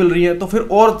 आपको ही नहीं मिल रही है, तो फिर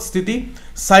और स्थिति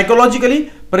साइकोलॉजिकली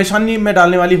परेशानी में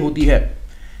डालने वाली होती है।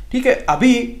 ठीक है,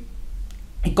 अभी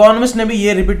इकोनॉमिस्ट ने भी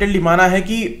ये रिपीटेडली माना है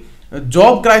कि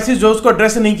जॉब क्राइसिस जो उसको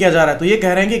एड्रेस नहीं किया जा रहा है, तो ये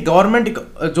कह रहे हैं कि गवर्नमेंट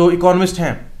जो इकोनॉमिस्ट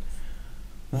हैं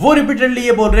वो रिपीटेडली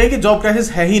ये बोल रहे हैं कि जॉब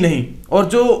क्राइसिस है ही नहीं, और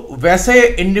जो वैसे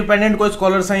इंडिपेंडेंट कोई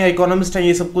स्कॉलर्स हैं या इकोनॉमिस्ट हैं,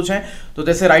 ये सब कुछ हैं, तो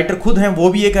जैसे राइटर खुद हैं वो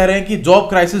भी ये कह रहे हैं कि जॉब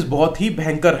क्राइसिस बहुत ही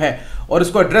भयंकर है, और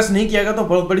इसको एड्रेस नहीं किया गया तो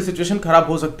बहुत बड़ी सिचुएशन खराब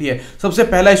हो सकती है। सबसे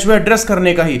पहला इशू है एड्रेस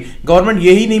करने का ही। गवर्नमेंट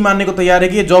यही नहीं मानने को तैयार है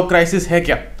कि ये जॉब क्राइसिस है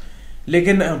क्या,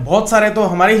 लेकिन बहुत सारे तो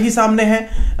हमारे ही सामने हैं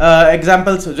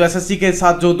एग्जाम्पल्स, जो एसएससी के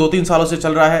साथ जो 2-3 सालों से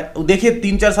चल रहा है। देखिए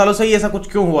 3-4 सालों से ही ऐसा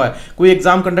कुछ क्यों हुआ है, कोई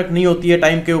एग्जाम कंडक्ट नहीं होती है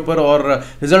टाइम के ऊपर और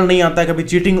रिजल्ट नहीं आता है, कभी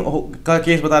चीटिंग का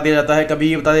केस बता दिया जाता है, कभी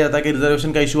ये बता दिया जाता है कि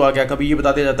रिजर्वेशन का इशू आ गया, कभी ये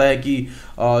बता दिया जाता है कि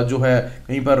जो है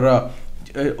कहीं पर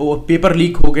पेपर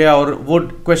लीक हो गया और वो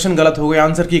क्वेश्चन गलत हो गया,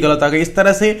 आंसर की गलत आ गई। इस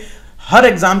तरह से हर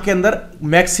एग्जाम के अंदर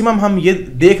मैक्सिमम हम ये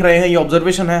देख रहे हैं, ये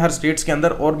ऑब्जर्वेशन है हर स्टेट्स के अंदर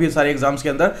और भी सारे एग्जाम्स के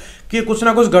अंदर, कि कुछ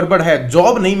ना कुछ गड़बड़ है।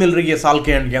 जॉब नहीं मिल रही है साल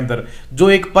के एंड के अंदर, जो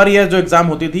एक पर ईयर जो एग्जाम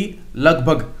होती थी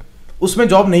लगभग उसमें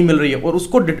जॉब नहीं मिल रही है और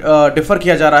उसको डिफर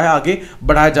किया जा रहा है, आगे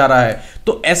बढ़ाया जा रहा है।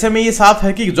 तो ऐसे में ये साफ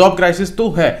है कि जॉब क्राइसिस तो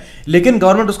है, लेकिन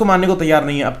गवर्नमेंट उसको मानने को तैयार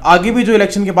नहीं है। अब आगे भी जो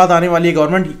इलेक्शन के बाद आने वाली है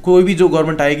गवर्नमेंट, कोई भी जो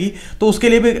गवर्नमेंट आएगी, तो उसके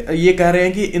लिए भी ये कह रहे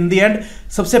हैं कि इन दी एंड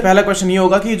सबसे पहला क्वेश्चन ये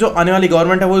होगा कि जो आने वाली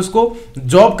गवर्नमेंट है वो इसको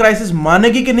जॉब क्राइसिस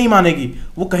मानेगी कि नहीं मानेगी,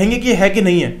 वो कहेंगे कि है कि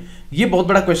नहीं है। ये बहुत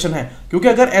बड़ा क्वेश्चन है, क्योंकि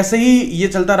अगर ऐसे ही ये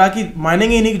चलता रहा कि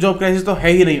मानेंगे ही नहीं कि जॉब क्राइसिस तो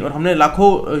है ही नहीं, और हमने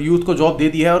लाखों यूथ को जॉब दे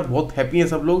दी है और बहुत हैप्पी है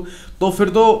सब लोग, तो फिर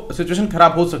तो सिचुएशन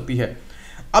खराब हो सकती है।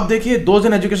 अब देखिए, those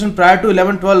in education prior to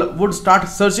 11-12 would start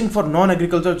searching for non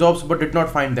agriculture jobs but did not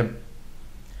find them.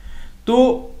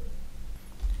 तो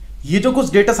ये जो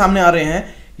कुछ डेटा सामने आ रहे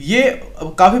हैं ये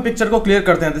काफी पिक्चर को क्लियर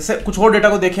करते हैं। जैसे कुछ और डेटा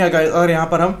को देखें अगर यहाँ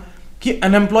पर हम, कि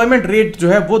अनएम्प्लॉयमेंट रेट जो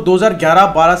है वो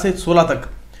 2011-12 से 16 तक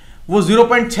वो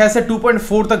 0.6 से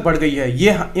 2.4 तक बढ़ गई है।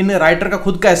 ये इन राइटर का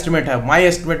खुद का एस्टिमेट है, माई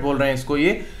एस्टिमेट बोल रहे हैं इसको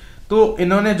ये। तो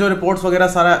इन्होंने जो रिपोर्ट्स वगैरह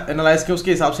सारा एनालाइज किया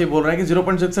उसके हिसाब से बोल रहे हैं कि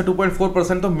 0.6 से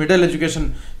 2.4% तो मिडिल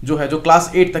एजुकेशन जो है, जो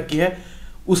क्लास 8 तक की है,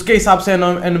 उसके हिसाब से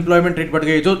अनएम्प्लॉयमेंट रेट बढ़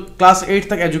गई। जो क्लास 8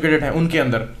 तक एजुकेटेड है उनके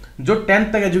अंदर, जो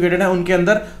 10th तक एजुकेटेड है उनके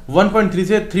अंदर 1.3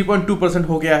 से 3.2%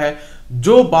 हो गया है।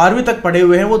 जो 12वीं तक पढ़े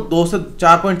हुए हैं वो 2 से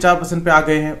 4.4% पे आ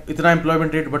गए हैं। इतना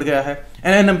एम्प्लॉयमेंट रेट बढ़ गया है,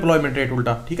 अनएम्प्लॉयमेंट रेट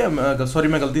उल्टा, ठीक है, सॉरी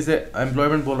मैं गलती से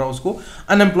एम्प्लॉयमेंट बोल रहा हूँ, उसको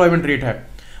अनएम्प्लॉयमेंट रेट है।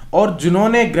 और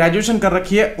जिन्होंने ग्रेजुएशन कर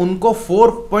रखी है उनको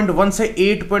 4.1 से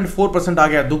 8.4% आ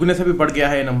गया, दुगने से भी बढ़ गया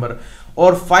है ये नंबर।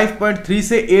 और 5.3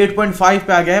 से 8.5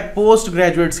 पे आ गया है पोस्ट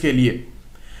ग्रेजुएट्स के लिए।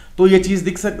 तो ये चीज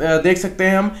देख सकते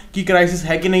हैं हम कि क्राइसिस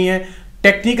है कि नहीं है।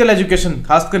 टेक्निकल एजुकेशन,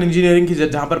 खासकर इंजीनियरिंग की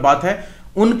जहां पर बात है,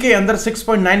 उनके अंदर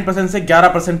 6.9% से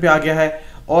 11% पे आ गया है।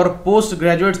 और पोस्ट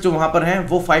ग्रेजुएट्स जो वहां पर हैं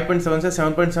वो 5.7 से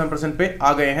 7.7% पे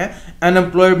आ गए हैं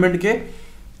अनएम्प्लॉयमेंट के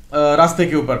रास्ते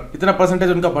के ऊपर। इतना परसेंटेज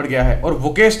उनका बढ़ गया है। और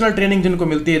वोकेशनल ट्रेनिंग जिनको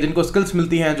मिलती है, जिनको स्किल्स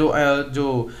मिलती हैं,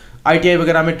 जो ITI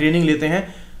वगैरह में ट्रेनिंग लेते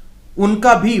हैं,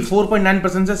 उनका भी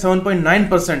 4.9% से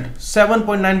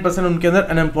 7.9% उनके अंदर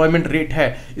अनएम्प्लॉयमेंट रेट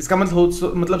है। इसका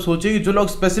मतलब सोचिए कि जो लोग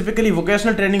स्पेसिफिकली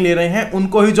वोकेशनल ट्रेनिंग ले रहे हैं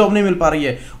उनको ही जॉब नहीं मिल पा रही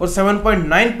है और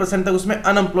 7.9% तक उसमें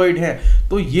अनएम्प्लॉयड है।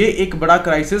 तो ये एक बड़ा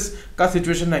क्राइसिस का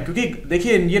सिचुएशन है, क्योंकि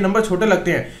देखिए ये नंबर छोटे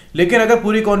लगते हैं, लेकिन अगर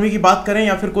पूरी इकोनॉमी की बात करें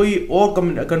या फिर कोई और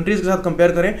कंट्रीज के साथ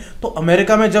कंपेयर करें, तो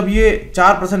अमेरिका में जब ये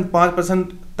 4%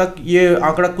 5% तक ये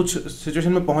आंकड़ा कुछ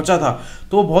सिचुएशन में पहुंचा था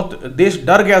तो बहुत देश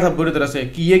डर गया था बुरी तरह से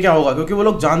कि ये क्या होगा, क्योंकि वो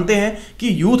लोग जानते हैं कि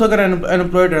यूथ अगर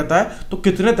अनएम्प्लॉयड रहता है तो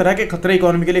कितने तरह के खतरे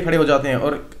इकोनॉमी के लिए खड़े हो जाते हैं,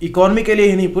 और इकोनॉमी के लिए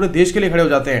ही नहीं पूरे देश के लिए खड़े हो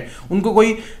जाते हैं। उनको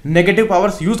कोई नेगेटिव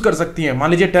पावर्स यूज कर सकती हैं।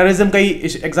 मान लीजिए टेररिज्म का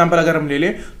ही एग्जाम्पल अगर हम ले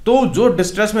लें, तो जो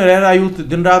डिस्ट्रेस में रह रहा है यूथ,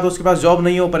 दिन रात उसके पास जॉब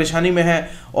नहीं है, वो परेशानी में है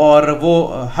और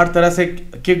वो हर तरह से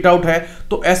किक्ड आउट है,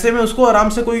 तो ऐसे में उसको आराम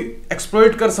से कोई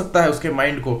एक्सप्लॉइट कर सकता है उसके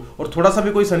माइंड को, और थोड़ा सा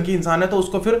भी कोई सनकी इंसान है तो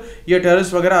उसको फिर ये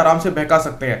टेररिस्ट वगैरह आराम से बहका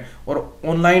सकते हैं। और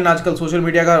ऑनलाइन आजकल सोशल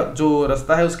मीडिया का जो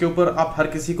रास्ता है उसके ऊपर आप हर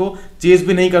किसी को चेज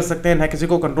भी नहीं कर सकते हैं, ना किसी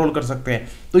को कंट्रोल कर सकते हैं।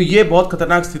 तो ये बहुत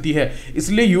खतरनाक स्थिति है,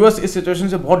 इसलिए यूएस इस सिचुएशन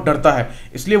से बहुत डरता है।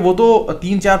 इसलिए वो तो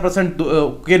 3-4%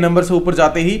 के नंबर से ऊपर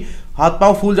जाते ही हाथ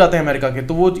पांव फूल जाते हैं अमेरिका के,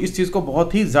 तो वो इस चीज को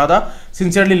बहुत ही ज्यादा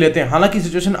सिंसियरली लेते हैं। हालांकि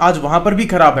सिचुएशन आज वहां पर भी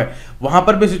खराब है, वहां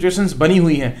पर भी सिचुएशंस बनी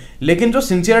हुई हैं, लेकिन जो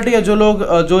सिंसियरिटी है, जो लोग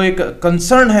जो एक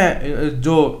कंसर्न है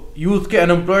जो यूथ के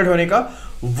अनएम्प्लॉयड होने का,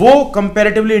 वो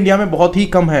कंपैरेटिवली इंडिया में बहुत ही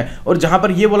कम है। और जहां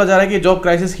पर ये बोला जा रहा है कि जॉब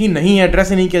क्राइसिस ही नहीं है, एड्रेस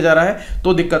ही नहीं किया जा रहा है,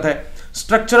 तो दिक्कत है।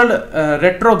 स्ट्रक्चरल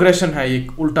रेट्रोग्रेशन है ये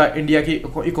उल्टा इंडिया की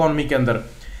इकोनॉमी के अंदर।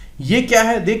 ये क्या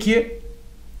है, देखिए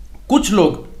कुछ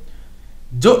लोग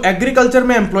जो एग्रीकल्चर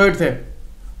में एम्प्लॉयड थे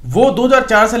वो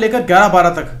 2004 से लेकर 11-12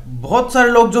 तक, बहुत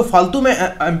सारे लोग जो फालतू में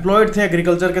एम्प्लॉयड थे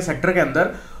एग्रीकल्चर के सेक्टर के अंदर,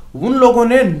 उन लोगों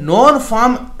ने नॉन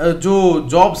फार्म जो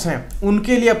जॉब्स हैं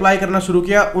उनके लिए अप्लाई करना शुरू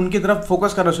किया, उनकी तरफ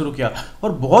फोकस करना शुरू किया,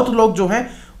 और बहुत लोग जो हैं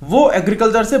वो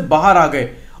एग्रीकल्चर से बाहर आ गए।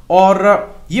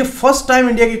 और ये फर्स्ट टाइम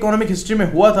इंडिया की इकोनॉमिक हिस्ट्री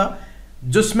में हुआ था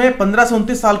जिसमें 15 से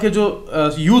 29 साल के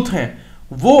जो यूथ हैं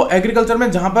वो एग्रीकल्चर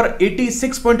में, जहां पर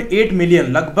 86.8 मिलियन,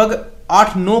 लगभग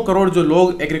 8-9 करोड़ जो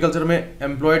लोग एग्रीकल्चर में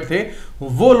एम्प्लॉयड थे,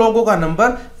 वो लोगों का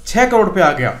नंबर 6 करोड़ पे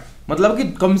आ गया। मतलब कि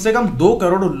कम से कम 2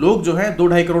 करोड़ लोग जो हैं,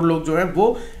 2-2.5 करोड़ लोग जो हैं,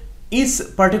 वो इस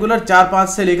पर्टिकुलर 4-5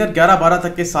 से लेकर 11-12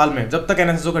 तक के साल में, जब तक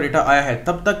एनएसएसओ का डेटा आया है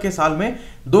तब तक के साल में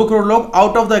 2 करोड़ लोग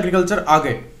आउट ऑफ द एग्रीकल्चर आ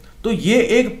गए। तो ये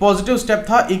एक पॉजिटिव स्टेप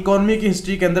था इकोनॉमी की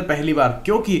हिस्ट्री के अंदर पहली बार,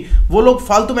 क्योंकि वो लोग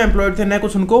फालतू में एम्प्लॉयड थे, न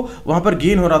कुछ उनको वहां पर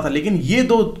गेन हो रहा था। लेकिन ये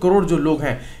 2 करोड़ जो लोग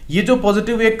हैं, ये जो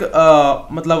पॉजिटिव एक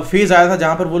मतलब फेज आया था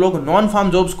जहां पर वो लोग नॉन फार्म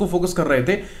जॉब्स को फोकस कर रहे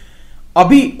थे,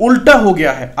 अभी उल्टा हो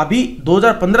गया है। अभी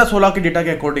 2015-16 के डेटा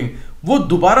के अकॉर्डिंग वो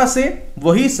दोबारा से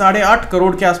वही 8.5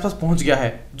 करोड़ के आसपास पहुंच गया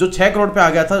है, जो 6 करोड़ पे आ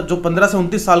गया था। जो 15 से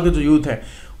 29 साल के जो यूथ है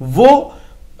वो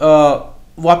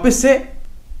वापस से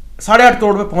 8.5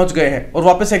 करोड़ पे पहुंच गए हैं और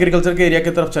वापस एग्रीकल्चर के एरिया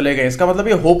की तरफ चले गए। इसका मतलब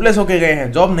ये होपलेस होके गए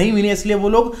हैं, जॉब नहीं मिली इसलिए वो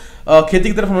लोग खेती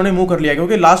की तरफ उन्होंने मुंह कर लिया,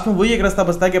 क्योंकि लास्ट में वही एक रास्ता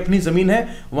बचता है कि अपनी जमीन है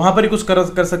वहां पर ही कुछ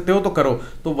कर सकते हो तो करो,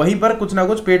 तो वहीं पर कुछ ना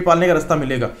कुछ पेट पालने का रास्ता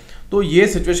मिलेगा। तो ये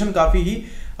सिचुएशन काफी ही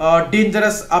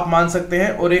डेंजरस आप मान सकते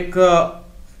हैं, और एक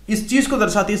इस चीज को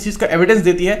दर्शाती है, इस चीज का एविडेंस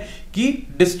देती है कि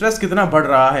डिस्ट्रेस कितना बढ़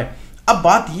रहा है। अब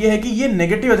बात यह है कि ये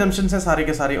नेगेटिव अजम्पशंस हैं सारे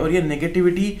के सारे, और ये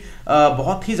नेगेटिविटी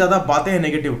बहुत ही ज्यादा बातें हैं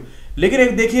नेगेटिव। लेकिन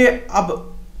एक देखिए,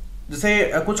 अब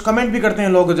जैसे कुछ कमेंट भी करते हैं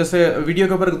लोग, जैसे वीडियो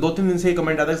के ऊपर 2-3 दिन से ही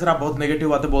कमेंट आता है सर आप बहुत नेगेटिव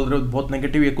बातें बोल रहे हो, बहुत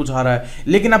नेगेटिव ये कुछ आ रहा है।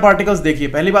 लेकिन आप आर्टिकल्स देखिए,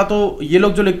 पहली बात तो ये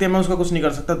लोग जो लिखते हैं मैं उसका कुछ नहीं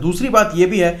कर सकता। दूसरी बात ये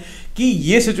भी है कि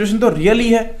ये सिचुएशन तो रियल ही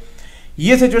है।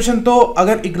 ये सिचुएशन तो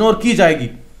अगर इग्नोर की जाएगी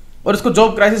और इसको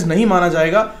जॉब क्राइसिस नहीं माना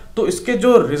जाएगा तो इसके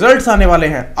जो रिजल्ट्स आने वाले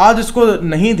हैं, आज इसको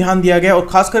नहीं ध्यान दिया गया, और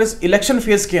खासकर इस इलेक्शन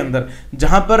फेज के अंदर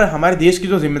जहां पर हमारे देश की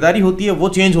जो जिम्मेदारी होती है वो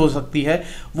चेंज हो सकती है,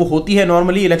 वो होती है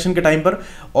नॉर्मली इलेक्शन के टाइम पर।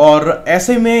 और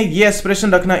ऐसे में ये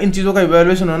एस्पिरेशन रखना, इन चीज़ों का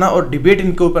इवैल्यूएशन होना और डिबेट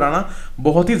इनके ऊपर आना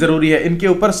बहुत ही ज़रूरी है। इनके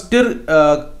ऊपर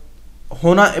स्टिर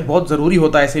होना बहुत ज़रूरी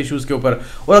होता है ऐसे इश्यूज़ के ऊपर,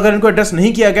 और अगर इनको एड्रेस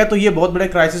नहीं किया गया तो ये बहुत बड़े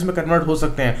क्राइसिस में कन्वर्ट हो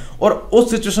सकते हैं, और उस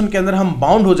सिचुएशन के अंदर हम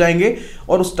बाउंड हो जाएंगे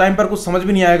और उस टाइम पर कुछ समझ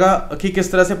भी नहीं आएगा कि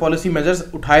किस तरह से पॉलिसी मेजर्स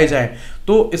उठाए जाएं।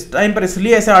 तो इस टाइम पर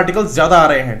इसलिए ऐसे आर्टिकल्स ज़्यादा आ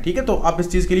रहे हैं, ठीक है। तो आप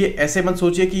इस चीज़ के लिए ऐसे मत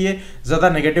सोचिए कि ये ज़्यादा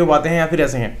नेगेटिव बातें हैं या फिर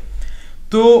ऐसे हैं।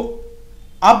 तो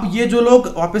अब ये जो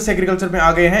लोग वापस एग्रीकल्चर में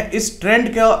आ गए हैं, इस ट्रेंड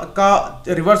का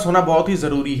रिवर्स होना बहुत ही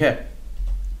ज़रूरी है,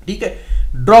 ठीक है।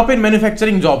 ड्रॉप इन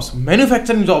मैन्युफैक्चरिंग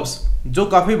जॉब्स जो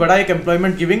काफी बड़ा एक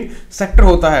एम्प्लॉयमेंट गिविंग सेक्टर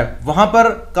होता है, वहां पर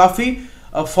काफी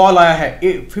फॉल आया है।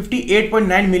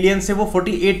 58.9 मिलियन से वो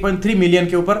 48.3 मिलियन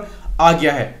के ऊपर आ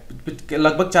गया है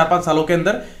लगभग 4-5 सालों के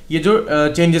अंदर ये जो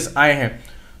चेंजेस आए हैं।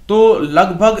 तो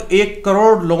लगभग 1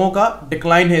 करोड़ लोगों का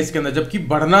डिक्लाइन है इसके अंदर, जबकि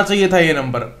बढ़ना चाहिए था ये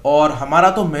नंबर। और हमारा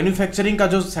तो मैन्युफैक्चरिंग का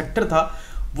जो सेक्टर था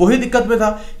वही दिक्कत में था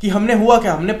कि हमने हुआ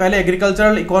क्या, हमने पहले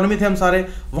एग्रीकल्चरल इकोनॉमी थे हम सारे,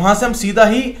 वहां से हम सीधा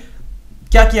ही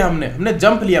क्या किया, हमने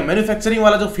जंप लिया। मैन्युफैक्चरिंग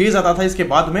वाला जो फेज आता था इसके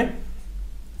बाद में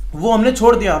वो हमने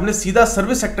छोड़ दिया, हमने सीधा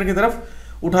सर्विस सेक्टर की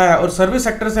तरफ उठाया, और सर्विस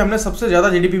सेक्टर से हमने सबसे ज्यादा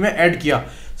जीडीपी में ऐड किया।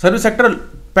 सर्विस सेक्टर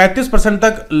 35%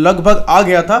 तक लगभग आ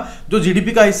गया था जो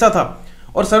जीडीपी का हिस्सा था,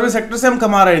 और सर्विस सेक्टर से हम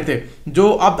कमा रहे थे।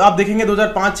 जो आप देखेंगे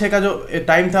 2005-6 का जो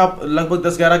टाइम था, लगभग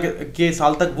 10-11 के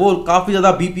साल तक, वो काफ़ी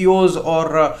ज़्यादा बीपीओज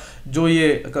और जो ये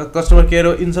कस्टमर केयर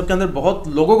इन सब के अंदर बहुत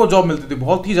लोगों को जॉब मिलती थी,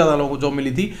 बहुत ही ज़्यादा लोगों को जॉब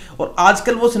मिली थी। और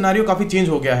आजकल वो सिनारियो काफ़ी चेंज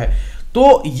हो गया है।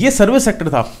 तो ये सर्विस सेक्टर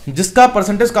था जिसका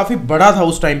परसेंटेज काफ़ी बड़ा था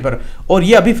उस टाइम पर, और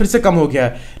ये अभी फिर से कम हो गया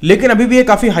है, लेकिन अभी भी ये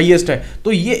काफ़ी हाईएस्ट है।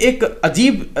 तो ये एक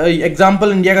अजीब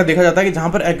एग्जांपल इंडिया का देखा जाता है कि जहां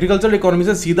पर एग्रीकल्चरल इकोनॉमी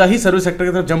से सीधा ही सर्विस सेक्टर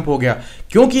की तरफ जंप हो गया,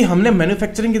 क्योंकि हमने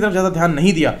मैन्युफैक्चरिंग की तरफ ज़्यादा ध्यान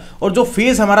नहीं दिया। और जो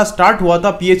फेज हमारा स्टार्ट हुआ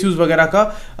था पीएसयूज वगैरह का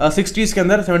 60s के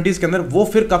अंदर, 70s के अंदर, वो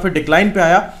फिर काफ़ी डिक्लाइन पे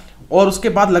आया, और उसके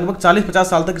बाद लगभग 40-50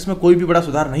 साल तक इसमें कोई भी बड़ा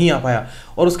सुधार नहीं आ पाया।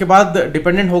 और उसके बाद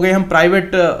डिपेंडेंट हो गए हम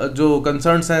प्राइवेट जो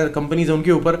कंसर्न्स हैं, कंपनीज हैं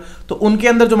उनके ऊपर, तो उनके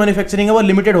अंदर जो मैन्युफैक्चरिंग है वो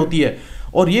लिमिटेड होती है,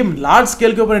 और ये लार्ज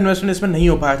स्केल के ऊपर इन्वेस्टमेंट इसमें नहीं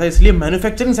हो पाया था, इसलिए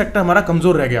मैन्युफैक्चरिंग सेक्टर हमारा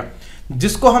कमजोर रह गया,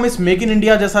 जिसको हम इस मेक इन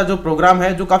इंडिया जैसा जो प्रोग्राम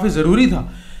है जो काफी जरूरी था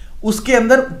उसके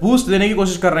अंदर बूस्ट देने की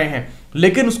कोशिश कर रहे हैं।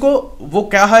 लेकिन उसको वो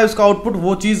क्या है उसका आउटपुट,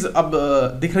 वो चीज अब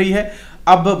दिख रही है।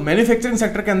 अब मैन्युफैक्चरिंग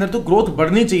सेक्टर के अंदर तो ग्रोथ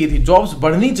बढ़नी चाहिए थी, जॉब्स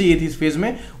बढ़नी चाहिए थी इस फेज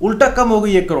में, उल्टा कम हो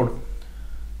गई 1 करोड़।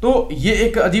 तो ये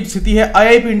एक अजीब स्थिति है।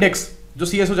 आईआईपी इंडेक्स जो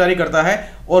सीएसओ जारी करता है,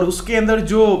 और उसके अंदर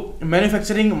जो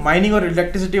मैन्युफैक्चरिंग, माइनिंग और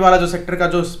इलेक्ट्रिसिटी वाला जो सेक्टर का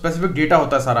जो स्पेसिफिक डेटा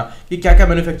होता है सारा, कि क्या क्या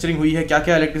मैन्युफैक्चरिंग हुई है, क्या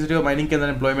क्या इलेक्ट्रिसिटी और माइनिंग के अंदर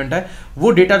एम्प्लॉयमेंट है,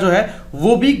 वो डेटा जो है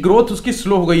वो भी ग्रोथ उसकी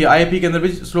स्लो हो गई है। आईआईपी के अंदर भी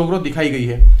स्लो ग्रोथ दिखाई गई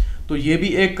है। तो ये भी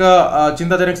एक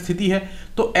चिंताजनक स्थिति है।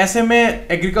 तो ऐसे में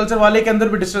एग्रीकल्चर वाले के अंदर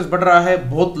भी डिस्ट्रेस बढ़ रहा है,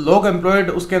 बहुत लोग एम्प्लॉयड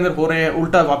उसके अंदर हो रहे हैं,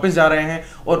 उल्टा वापस जा रहे हैं,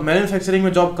 और मैन्युफैक्चरिंग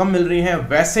में जॉब कम मिल रही है।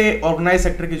 वैसे ऑर्गेनाइज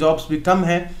सेक्टर की जॉब्स भी कम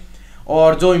है,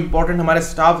 और जो इंपॉर्टेंट हमारे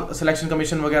स्टाफ सिलेक्शन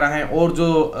कमीशन वगैरह हैं, और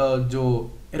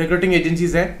जो रिक्रूटिंग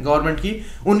एजेंसीज हैं गवर्नमेंट की,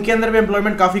 उनके अंदर भी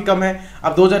एम्प्लॉयमेंट काफ़ी कम है।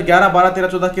 अब 2011, 12, 13,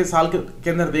 14 के साल के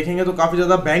अंदर देखेंगे तो काफ़ी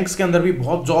ज़्यादा बैंक्स के अंदर भी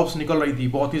बहुत जॉब्स निकल रही थी,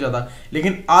 बहुत ही ज़्यादा।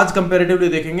 लेकिन आज कंपेरेटिवली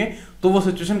देखेंगे तो वो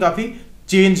सिचुएशन काफ़ी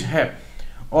चेंज है।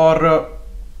 और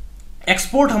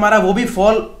एक्सपोर्ट हमारा वो भी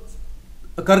फॉल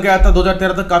कर गया था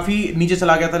 2013 तक, काफ़ी नीचे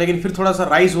चला गया था, लेकिन फिर थोड़ा सा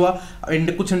राइज हुआ।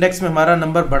 कुछ इंडेक्स में हमारा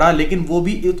नंबर बढ़ा, लेकिन वो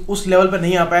भी उस लेवल पर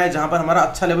नहीं आ पाया जहां पर हमारा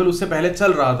अच्छा लेवल उससे पहले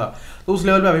चल रहा था, तो उस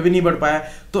लेवल पे अभी भी नहीं बढ़ पाया।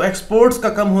 तो एक्सपोर्ट्स का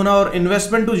कम होना और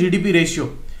इन्वेस्टमेंट टू जीडीपी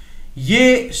रेशियो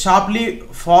ये शार्पली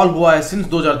फॉल हुआ है सिंस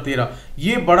 2013।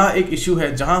 ये बड़ा एक इश्यू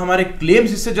है जहां हमारे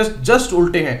क्लेम्स इससे जस्ट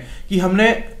उल्टे हैं कि हमने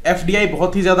एफडीआई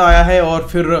बहुत ही ज़्यादा आया है, और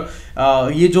फिर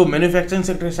ये जो मैन्युफैक्चरिंग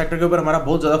सेक्टर के ऊपर हमारा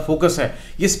बहुत ज़्यादा फोकस है।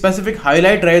 ये स्पेसिफिक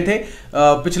हाईलाइट रहे थे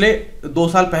पिछले 2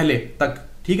 साल पहले तक,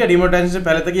 ठीक है, डिमोनेटाइजेशन से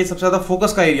पहले तक ये सबसे ज़्यादा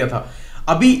फोकस का एरिया था।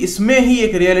 अभी इसमें ही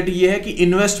एक रियलिटी ये है कि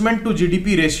इन्वेस्टमेंट टू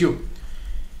जीडीपी रेशियो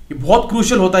ये बहुत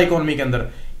क्रूशियल होता है इकोनॉमी के अंदर,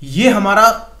 ये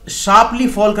हमारा शार्पली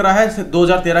फॉल करा है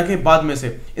 2013 के बाद में से।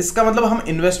 इसका मतलब हम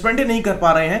इन्वेस्टमेंट ही नहीं कर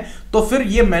पा रहे हैं, तो फिर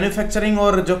ये मैन्युफैक्चरिंग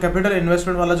और जो कैपिटल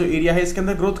इन्वेस्टमेंट वाला जो एरिया है इसके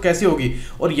अंदर ग्रोथ कैसे होगी?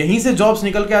 और यहीं से जॉब्स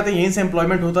निकल के आते हैं, यहीं से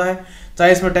एम्प्लॉयमेंट होता है,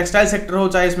 चाहे इसमें टेक्सटाइल सेक्टर हो,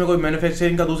 चाहे इसमें कोई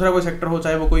मैन्युफैक्चरिंग का दूसरा कोई सेक्टर हो,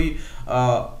 चाहे वो कोई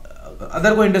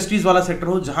अदर कोई इंडस्ट्रीज वाला सेक्टर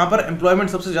हो, जहां पर एम्प्लॉयमेंट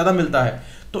सबसे ज्यादा मिलता है।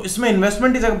 तो इसमें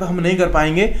इन्वेस्टमेंट ही जब हम नहीं कर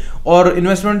पाएंगे और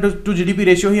इन्वेस्टमेंट टू जीडीपी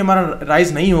रेशियो ही हमारा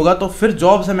राइज नहीं होगा, तो फिर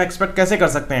जॉब्स हम एक्सपेक्ट कैसे कर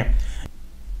सकते हैं?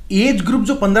 एज ग्रुप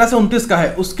जो 15 से 29 का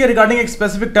है उसके रिगार्डिंग एक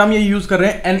स्पेसिफिक टर्म ये यूज कर रहे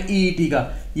हैं एनईईटी का।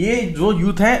 ये जो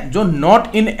यूथ है जो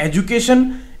नॉट इन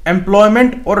एजुकेशन,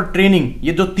 एम्प्लॉयमेंट और ट्रेनिंग,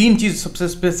 ये जो तीन चीज सबसे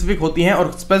स्पेसिफिक होती हैं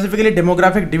और स्पेसिफिकली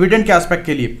डेमोग्राफिक डिविडेंड के एस्पेक्ट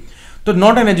के लिए, तो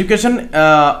not in education,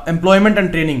 employment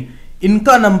and training,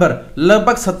 इनका नंबर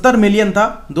लगभग 70 मिलियन था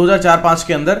 2004-05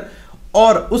 के अंदर,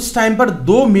 और उस टाइम पर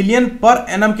 2 मिलियन पर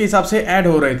एनम के हिसाब से ऐड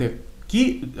हो रहे थे कि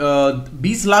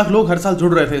 20 लाख लोग हर साल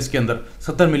जुड़ रहे थे इसके अंदर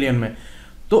 70 मिलियन में।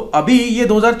 तो अभी ये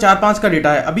 2004-05 का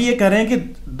डेटा है, अभी ये कह रहे हैं कि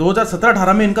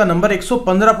 2017-18 में इनका नंबर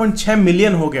 115.6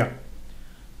 मिलियन हो गया,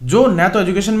 जो ना तो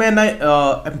एजुकेशन में, ना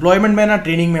एम्प्लॉयमेंट में, ना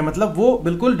ट्रेनिंग में, मतलब वो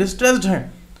बिल्कुल डिस्ट्रेस्ड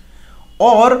हैं।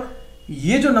 और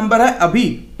ये जो नंबर है अभी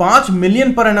 5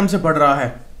 मिलियन पर एनम से बढ़ रहा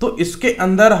है। तो इसके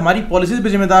अंदर हमारी पॉलिसीज भी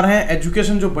जिम्मेदार हैं।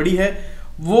 एजुकेशन जो बढ़ी है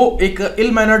वो एक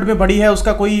इल मैनर्ड में बढ़ी है,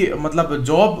 उसका कोई मतलब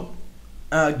जॉब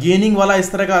गेनिंग वाला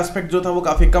इस तरह का एस्पेक्ट जो था वो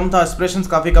काफी कम था, एस्पिरेशंस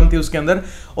काफी कम थी उसके अंदर,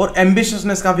 और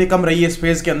एम्बिशियसनेस काफी कम रही है इस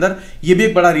फेज के अंदर, ये भी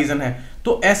एक बड़ा रीजन है।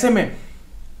 तो ऐसे में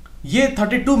ये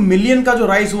 32 मिलियन का जो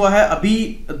राइज हुआ है अभी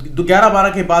 11-12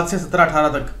 के बाद से 17-18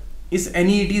 तक इस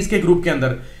एनईईटीज के ग्रुप के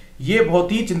अंदर, ये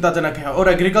बहुत ही चिंताजनक है। और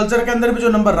एग्रीकल्चर के अंदर भी जो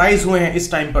नंबर राइज हुए हैं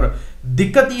इस टाइम पर,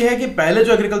 दिक्कत ये है कि पहले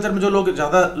जो एग्रीकल्चर में जो लोग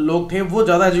ज्यादा लोग थे वो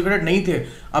ज्यादा एजुकेटेड नहीं थे।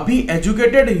 अभी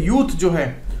एजुकेटेड यूथ जो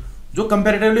है, जो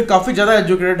कंपैरेटिवली काफी ज्यादा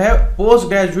एजुकेटेड है, पोस्ट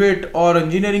ग्रेजुएट और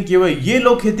इंजीनियरिंग किए हुए, ये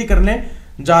लोग खेती करने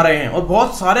जा रहे हैं। और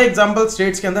बहुत सारे एग्जाम्पल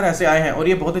स्टेट्स के अंदर ऐसे आए हैं और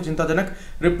ये बहुत ही चिंताजनक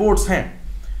रिपोर्ट्स हैं।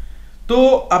 तो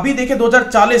अभी देखिए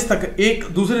 2040 तक, एक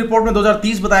दूसरी रिपोर्ट में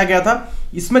 2030 बताया गया था,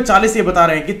 इसमें 40 ये बता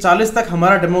रहे हैं कि 40 तक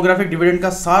हमारा डेमोग्राफिक डिविडेंड का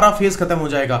सारा फेज खत्म हो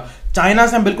जाएगा। चाइना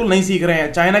से हम बिल्कुल नहीं सीख रहे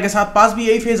हैं। चाइना के साथ पास भी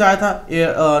यही फेज आया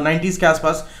था 90s के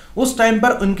आसपास। उस टाइम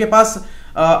पर उनके पास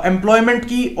एम्प्लॉयमेंट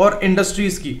की और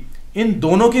इंडस्ट्रीज की, इन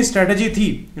दोनों की स्ट्रेटेजी थी,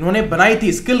 इन्होंने बनाई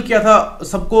थी, स्किल किया था,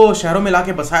 सबको शहरों में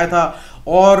लाके बसाया था,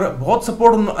 और बहुत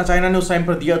सपोर्ट चाइना ने उस टाइम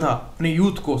पर दिया था अपने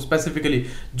यूथ को। स्पेसिफिकली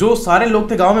जो सारे लोग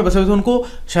थे गांव में बसे हुए थे, उनको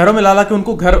शहरों में ला के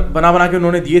उनको घर बना के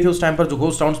उन्होंने दिए थे उस टाइम पर, जो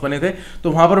घोस्ट टाउन्स बने थे,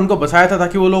 तो वहां पर उनको बसाया था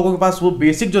ताकि वो लोगों के पास वो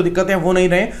बेसिक जो दिक्कतें हैं वो नहीं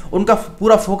रहे, उनका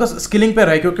पूरा फोकस स्किलिंग पे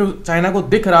रहे। क्योंकि चाइना को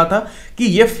दिख रहा था कि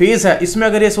ये फेज है, इसमें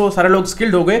अगर ये सारे लोग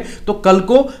स्किल्ड हो गए तो कल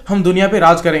को हम दुनिया पे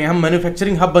राज करेंगे, हम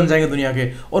मैन्युफैक्चरिंग हब बन जाएंगे दुनिया के।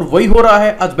 और वही हो रहा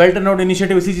है। आज बेल्ट एंड रोड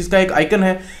इनिशिएटिव इसी चीज का एक आइकन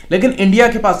है। लेकिन इंडिया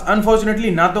के पास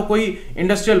अनफॉर्चुनेटली ना तो कोई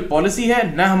इंडस्ट्रियल पॉलिसी है,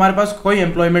 ना हमारे पास कोई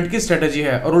एम्प्लॉयमेंट की स्ट्रेटेजी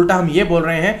है, और उल्टा हम ये बोल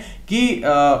रहे हैं कि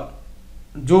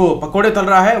जो पकोड़े तल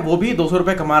रहा है वो भी 200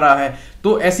 रुपए कमा रहा है।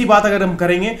 तो ऐसी बात अगर हम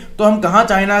करेंगे तो हम कहां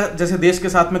चाइना जैसे देश के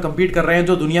साथ में कंपीट कर रहे हैं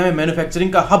जो दुनिया में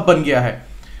मैन्युफैक्चरिंग का हब बन गया है।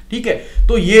 ठीक है,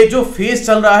 तो ये जो फेज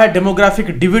चल रहा है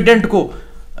डेमोग्राफिक डिविडेंड को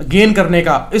गेन करने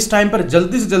का, इस टाइम पर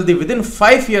जल्दी से जल्दी with in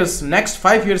 5 years, next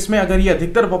 5 years में अगर ये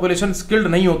अधिकतर पॉपुलेशन स्किल्ड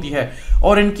नहीं होती है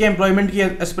और इनकी एम्प्लॉयमेंट की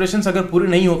एस्पिरेशंस अगर पूरी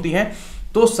नहीं होती हैं,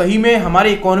 तो सही में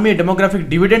हमारी इकोनॉमी डेमोग्राफिक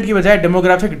डिविडेंड की बजाय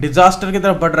डेमोग्राफिक डिजास्टर की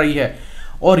तरफ बढ़ रही है।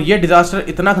 और ये डिजास्टर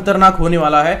इतना खतरनाक होने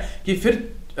वाला है कि फिर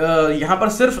यहाँ पर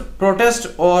सिर्फ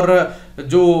प्रोटेस्ट और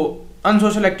जो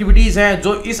अनसोशल एक्टिविटीज हैं,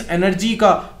 जो इस एनर्जी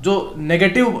का जो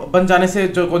नेगेटिव बन जाने से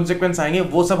जो कॉन्सिक्वेंस आएंगे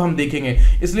वो सब हम देखेंगे।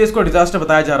 इसलिए इसको डिजास्टर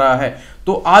बताया जा रहा है।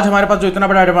 तो आज हमारे पास जो इतना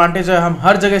बड़ा एडवांटेज है, हम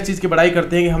हर जगह इस चीज की बड़ाई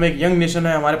करते हैं कि हम एक यंग नेशन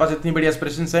है, हमारे पास इतनी बड़ी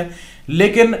एस्पिरेशंस है,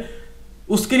 लेकिन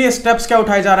उसके लिए स्टेप्स क्या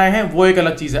उठाए जा रहे हैं वो एक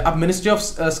अलग चीज है। अब मिनिस्ट्री ऑफ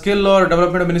स्किल और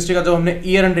डेवलपमेंट मिनिस्ट्री का जो हमने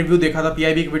ईयर एंड रिव्यू देखा था,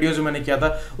 पीआईबी की वीडियो जो मैंने किया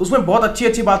था, उसमें बहुत अच्छी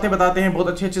अच्छी बातें बताते हैं, बहुत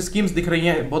अच्छे अच्छे स्कीम्स दिख रही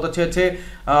हैं, बहुत अच्छे अच्छे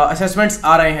असेसमेंट्स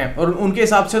आ रहे हैं, और उनके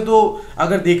हिसाब से तो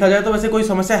अगर देखा जाए तो वैसे कोई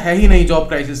समस्या है ही नहीं जॉब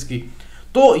क्राइसिस की।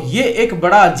 तो ये एक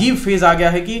बड़ा अजीब फेज आ गया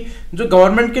है कि जो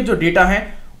गवर्नमेंट के जो डेटा हैं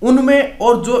उनमें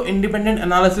और जो इंडिपेंडेंट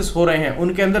एनालिसिस हो रहे हैं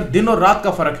उनके अंदर दिन और रात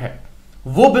का फर्क है।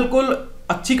 वो बिल्कुल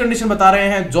अच्छी कंडीशन बता रहे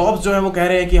हैं, जॉब्स जो है वो कह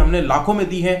रहे हैं कि हमने लाखों में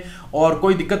दी है और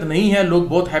कोई दिक्कत नहीं है, लोग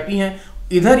बहुत हैप्पी हैं।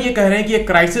 इधर ये कह रहे हैं कि ये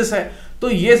क्राइसिस है। तो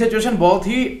ये सिचुएशन बहुत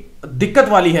ही दिक्कत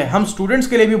वाली है, हम स्टूडेंट्स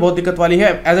के लिए भी बहुत दिक्कत वाली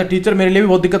है, एज अ टीचर मेरे लिए भी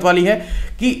बहुत दिक्कत वाली है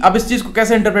कि अब इस चीज को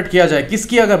कैसे इंटरप्रेट किया जाए,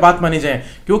 किसकी अगर बात मानी जाए,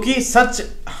 क्योंकि सच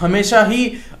हमेशा ही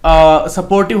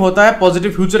सपोर्टिव होता है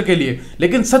पॉजिटिव फ्यूचर के लिए,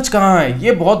 लेकिन सच कहाँ है,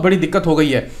 ये बहुत बड़ी दिक्कत हो गई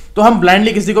है। तो हम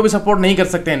ब्लाइंडली किसी को भी सपोर्ट नहीं कर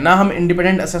सकते हैं, ना हम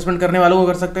इंडिपेंडेंट असेसमेंट करने वालों को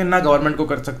कर सकते हैं, ना गवर्नमेंट को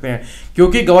कर सकते हैं,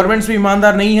 क्योंकि गवर्नमेंट्स भी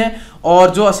ईमानदार नहीं है और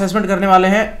जो असेसमेंट करने वाले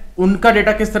हैं उनका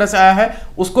डेटा किस तरह से आया है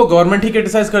उसको गवर्नमेंट ही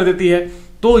क्रिटिसाइज कर देती है,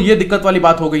 तो ये दिक्कत वाली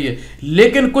बात हो गई है।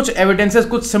 लेकिन कुछ एविडेंसेस,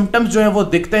 कुछ सिम्टम्स जो हैं वो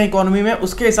दिखते हैं इकोनॉमी में,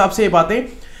 उसके हिसाब से ये बातें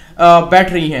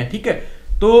बैठ रही हैं, ठीक है।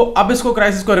 तो अब इसको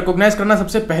क्राइसिस को रिकॉग्नाइज करना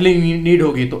सबसे पहले नीड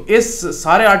होगी। तो इस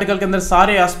सारे आर्टिकल के अंदर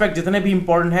सारे एस्पेक्ट जितने भी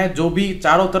इंपॉर्टेंट हैं, जो भी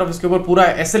चारों तरफ इसके ऊपर पूरा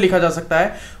ऐसे लिखा जा सकता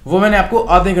है, वो मैंने आपको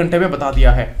आधे घंटे में बता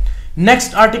दिया है।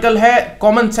 नेक्स्ट आर्टिकल है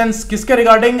कॉमन सेंस, किसके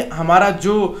रिगार्डिंग, हमारा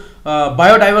जो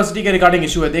बायोडाइवर्सिटी के रिगार्डिंग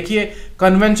इशू है। देखिए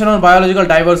कन्वेंशन ऑन बायोलॉजिकल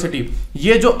डाइवर्सिटी,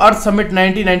 ये जो अर्थ समिट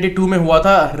 1992 में हुआ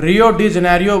था रियो डी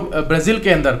जेनेरियो ब्राजील के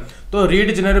अंदर, तो रियो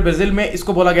डी जेनेरियो ब्राजील में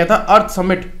इसको बोला गया था अर्थ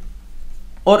समिट।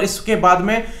 और इसके बाद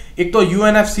में एक तो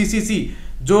UNFCCC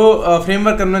जो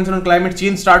framework convention on climate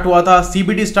change start हुआ था,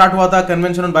 CBD स्टार्ट हुआ था,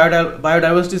 कन्वेंशन ऑन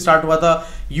बायोडाइवर्सिटी स्टार्ट हुआ था,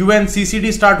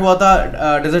 UNCCD स्टार्ट हुआ था,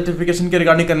 डेजर्टिफिकेशन के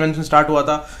रिगार्डिंग कन्वेंशन स्टार्ट हुआ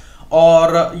था,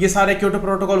 और ये सारे क्योटो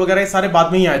प्रोटोकॉल वगैरह सारे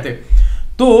बाद में ही आए थे।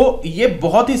 तो ये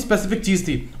बहुत ही स्पेसिफिक चीज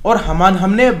थी। और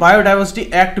हमने बायोडाइवर्सिटी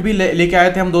एक्ट भी लेके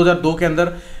आए थे हम 2002 के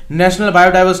अंदर, नेशनल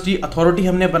बायोडाइवर्सिटी अथॉरिटी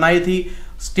हमने बनाई थी,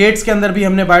 स्टेट्स के अंदर भी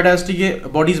हमने बायोडाइवर्सिटी के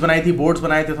बॉडीज बनाई थी, बोर्ड्स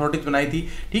बनाए थे, अथॉरिटीज बनाई थी,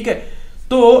 ठीक है।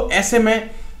 तो ऐसे में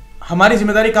हमारी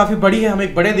जिम्मेदारी काफी बड़ी है, हम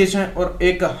एक बड़े देश हैं, और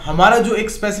एक हमारा जो एक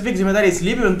स्पेसिफिक जिम्मेदारी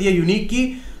इसलिए भी बनती है यूनिक,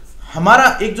 की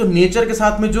हमारा एक जो नेचर के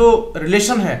साथ में जो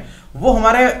रिलेशन है वो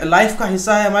हमारे लाइफ का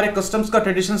हिस्सा है, हमारे कस्टम्स का,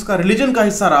 ट्रेडिशंस का, रिलीजन का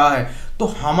हिस्सा रहा है। तो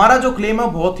हमारा जो क्लेम है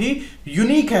बहुत ही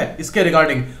यूनिक है इसके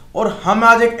रिगार्डिंग, और हम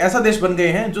आज एक ऐसा देश बन गए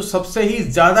हैं जो सबसे ही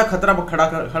ज्यादा खतरा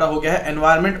खड़ा हो गया है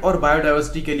एनवायरमेंट और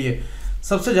बायोडाइवर्सिटी के लिए।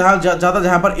 सबसे ज्यादा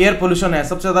जहां पर एयर पोल्यूशन है,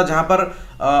 सबसे ज्यादा जहां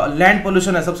पर लैंड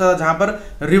पोल्यूशन है, सबसे ज्यादा जहां पर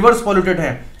रिवर्स पॉल्यूटेड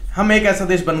है, हम एक ऐसा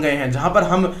देश बन गए हैं जहां पर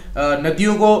हम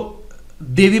नदियों को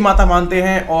देवी माता मानते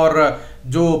हैं और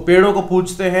जो पेड़ों को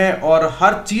पूजते हैं, और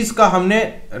हर चीज का हमने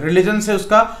रिलीजन से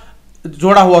उसका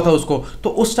जोड़ा हुआ था उसको। तो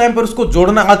उस टाइम पर उसको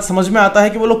जोड़ना आज समझ में आता है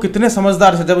कि वो लोग कितने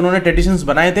समझदार थे। जब उन्होंने ट्रेडिशंस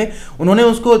बनाए थे, उन्होंने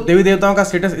उसको देवी देवताओं का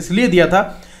स्टेटस इसलिए दिया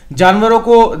था, जानवरों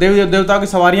को देवी देवताओं की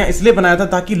सवारियां इसलिए बनाया था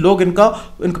ताकि लोग इनका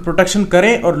प्रोटेक्शन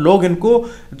करें और लोग इनको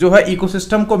जो है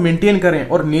इकोसिस्टम को मेंटेन करें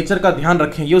और नेचर का ध्यान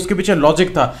रखें। ये उसके पीछे लॉजिक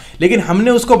था। लेकिन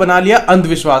हमने उसको बना लिया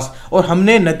अंधविश्वास, और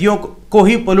हमने नदियों को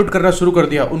ही पोल्यूट करना शुरू कर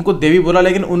दिया, उनको देवी बोला,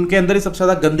 लेकिन उनके अंदर ही सबसे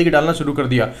ज्यादा गंदगी डालना शुरू कर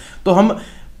दिया। तो हम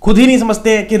खुद ही नहीं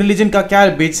समझते हैं कि रिलीजन का क्या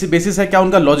बेसिस है, क्या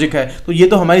उनका लॉजिक है। तो ये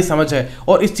तो हमारी समझ है,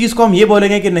 और इस चीज को हम ये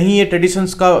बोलेंगे कि नहीं ये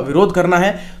ट्रेडिशंस का विरोध करना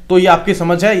है, तो ये आपकी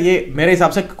समझ है, ये मेरे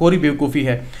हिसाब से कोरी बेवकूफी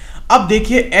है। अब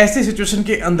देखिए ऐसी सिचुएशन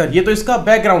के अंदर, ये तो इसका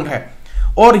बैकग्राउंड है,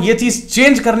 और ये चीज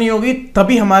चेंज करनी होगी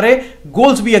तभी हमारे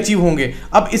गोल्स भी अचीव होंगे।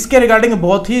 अब इसके रिगार्डिंग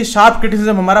बहुत ही शार्प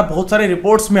क्रिटिसिज्म हमारा बहुत सारे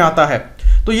रिपोर्ट्स में आता है।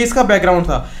 तो ये इसका बैकग्राउंड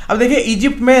था। अब देखिए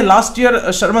इजिप्ट में लास्ट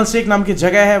ईयर शर्म शेख नाम की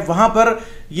जगह है, वहां पर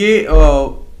ये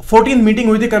 14th मीटिंग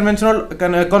हुई थी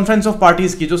कन्वेंशनल कॉन्फ्रेंस ऑफ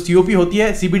पार्टीज की, जो COP होती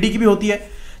है, CBD की भी होती है।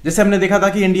 जैसे हमने देखा था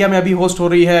कि इंडिया में अभी होस्ट हो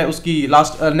रही है, उसकी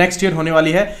नेक्स्ट ईयर होने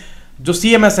वाली है। जो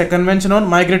CMS है, कन्वेंशन ऑन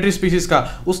माइग्रेटरी स्पीसीज का,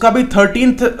 उसका भी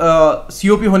 13th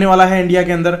COP होने वाला है इंडिया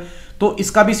के अंदर। तो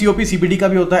इसका भी COP CBD का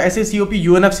भी होता है, ऐसे COP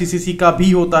UNFCCC का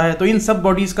भी होता है। तो इन सब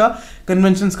बॉडीज का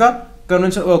कन्वेंशन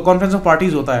कॉन्फ्रेंस ऑफ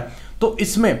पार्टीज होता है। तो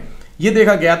इसमें ये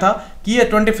देखा गया था कि ये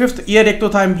 25th ईयर एक तो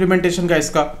था इम्प्लीमेंटेशन का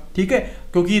इसका, ठीक है,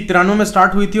 क्योंकि 93 में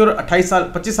स्टार्ट हुई थी और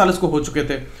 25 साल इसको हो चुके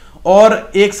थे,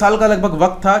 और 1 साल का लगभग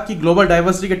वक्त था कि ग्लोबल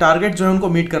डाइवर्सिटी के टारगेट जो है उनको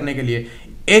मीट करने के लिए।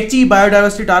 HE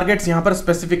बायोडाइवर्सिटी टारगेट्स यहाँ पर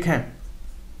स्पेसिफिक हैं,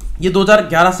 ये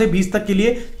 2011 से 20 तक के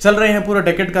लिए चल रहे हैं, पूरा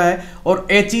डेकेड का है। और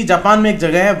HE जापान में एक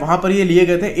जगह है, वहां पर ये लिए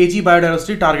गए थे HE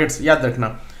बायोडाइवर्सिटी टारगेट्स, याद रखना,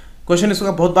 क्वेश्चन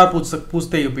इसका बहुत बार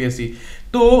पूछते हैं UPSC।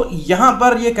 तो यहां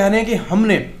पर ये कह रहे हैं कि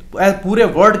हमने पूरे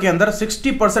वर्ल्ड के अंदर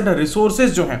 60%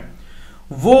 रिसोर्सेज जो हैं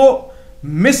वो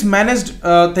मिसमैनेज्ड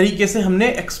तरीके से हमने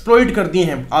एक्सप्लॉइट कर दिए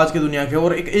हैं आज की दुनिया के।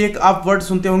 और एक आप वर्ड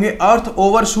सुनते होंगे, अर्थ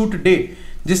ओवरशूट डे,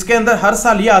 जिसके अंदर हर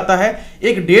साल ये आता है,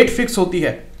 एक डेट फिक्स होती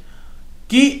है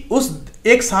कि उस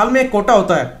एक साल में एक कोटा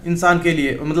होता है इंसान के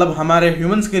लिए, मतलब हमारे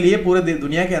ह्यूमंस के लिए पूरे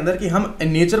दुनिया के अंदर, कि हम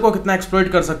नेचर को कितना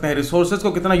एक्सप्लॉइट कर सकते हैं, रिसोर्सेज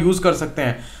को कितना यूज कर सकते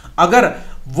हैं। अगर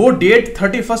वो डेट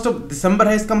 31 दिसंबर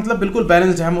है, इसका मतलब बिल्कुल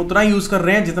बैलेंस्ड है, हम उतना यूज कर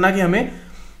रहे हैं जितना कि हमें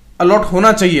अलॉट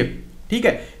होना चाहिए, ठीक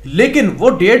है। लेकिन वो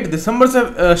डेट दिसंबर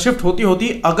से शिफ्ट होती होती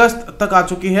अगस्त तक आ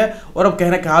चुकी है, और अब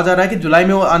कहा जा रहा है कि जुलाई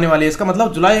में वो आने वाली है। इसका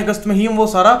मतलब जुलाई अगस्त में ही हम वो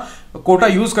सारा कोटा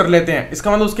यूज कर लेते हैं।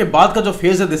 इसका मतलब उसके बाद का जो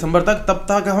फेज है दिसंबर तक, तब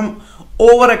तक हम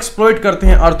ओवर एक्सप्लॉइट करते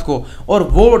हैं अर्थ को, और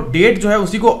वो डेट जो है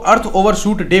उसी को अर्थ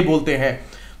ओवरशूट डे बोलते हैं।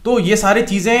 तो ये सारी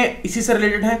चीजें इसी से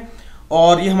रिलेटेड हैं,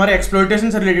 और ये हमारे एक्सप्लॉइटेशन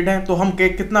से रिलेटेड है। तो हम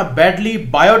कितना बैडली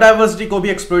बायोडाइवर्सिटी को भी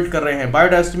एक्सप्लॉइट कर रहे हैं।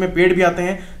 बायोडाइवर्सिटी में पेड़ भी आते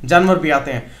हैं, जानवर भी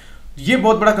आते हैं, ये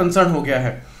बहुत बड़ा कंसर्न हो गया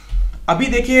है। अभी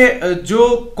देखिए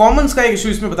जो कॉमन्स का एक इशू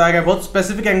इसमें बताया गया, बहुत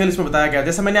स्पेसिफिक एंगल इसमें बताया गया।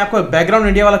 जैसे मैंने आपको बैकग्राउंड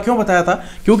इंडिया वाला क्यों बताया था,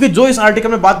 क्योंकि जो इस आर्टिकल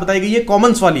में बात बताई गई है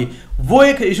कॉमन्स वाली, वो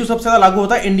एक इशू सबसे ज्यादा लागू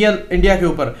होता है इंडिया के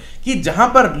ऊपर, कि जहां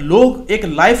पर लोग एक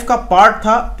लाइफ का पार्ट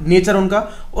था नेचर उनका,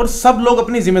 और सब लोग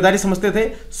अपनी जिम्मेदारी समझते थे,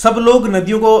 सब लोग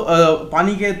नदियों को,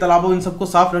 पानी के तालाबों, इन सबको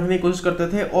साफ रखने की कोशिश करते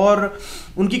थे और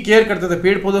उनकी केयर करते थे,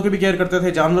 पेड़ पौधों की भी केयर करते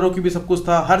थे, जानवरों की भी, सब कुछ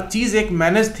था, हर चीज एक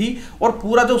मैनेज थी, और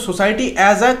पूरा जो society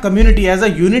as a community, as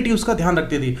a unity उसका ध्यान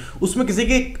रखती थी, उसमें किसी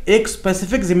की एक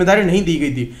स्पेसिफिक जिम्मेदारी नहीं दी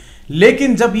गई थी।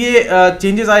 लेकिन जब ये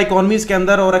चेंजेस आए इकोनॉमीज के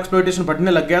अंदर और एक्सप्लॉयटेशन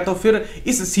बढ़ने लग गया, तो फिर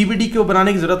इस सीबीडी को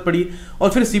बनाने की जरूरत पड़ी, और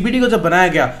फिर सीबीडी को जब बनाया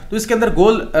गया तो इसके अंदर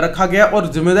गोल रखा गया और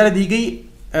जिम्मेदारी दी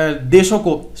गई देशों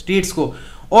को, स्टेट्स को,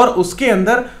 और उसके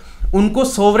अंदर उनको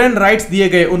सोवरेन राइट्स दिए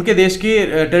गए उनके देश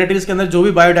के टेरिटरीज के अंदर जो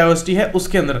भी बायोडाइवर्सिटी है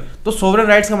उसके अंदर। तो सोवरेन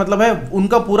राइट्स का मतलब है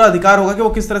उनका पूरा अधिकार होगा कि वो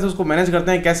किस तरह से उसको मैनेज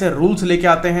करते हैं, कैसे रूल्स लेके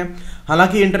आते हैं।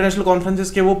 हालांकि इंटरनेशनल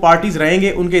कॉन्फ्रेंसेस के वो पार्टीज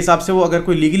रहेंगे, उनके हिसाब से वो अगर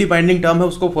कोई लीगली बाइंडिंग टर्म है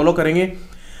उसको फॉलो करेंगे,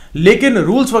 लेकिन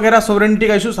रूल्स वगैरह सोवरेनिटी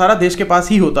का इशू सारा देश के पास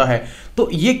ही होता है। तो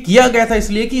ये किया गया था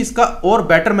इसलिए कि इसका और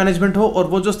बेटर मैनेजमेंट हो, और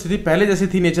वो जो स्थिति पहले जैसी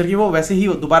थी नेचर की वो वैसे ही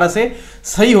दोबारा से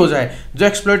सही हो जाए, जो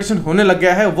एक्सप्लॉयटेशन होने लग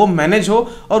गया है वो मैनेज हो,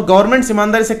 और गवर्नमेंट्स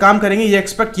ईमानदारी से काम करेंगे, ये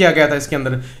एक्सपेक्ट किया गया था इसके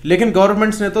अंदर। लेकिन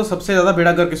गवर्नमेंट्स ने तो सबसे ज्यादा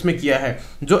बेड़ा गर्क इसमें किया है।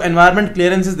 जो एनवायरमेंट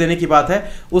क्लियरेंसेस देने की बात है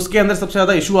उसके अंदर सबसे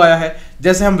ज्यादा इशू आया है।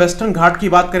 जैसे हम वेस्टर्न घाट की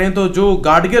बात करें तो जो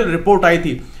गाडगिल रिपोर्ट आई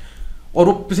थी, और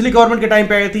वो पिछली गवर्नमेंट के टाइम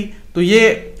पे आई थी, तो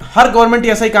ये हर गवर्नमेंट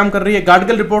ऐसा ही काम कर रही है।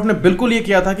 गाडगिल रिपोर्ट ने बिल्कुल ये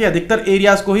किया था कि अधिकतर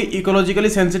एरियाज को ही इकोलॉजिकली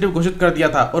सेंसिटिव घोषित कर दिया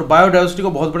था, और बायोडाइवर्सिटी को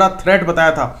बहुत बड़ा थ्रेट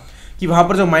बताया था कि वहां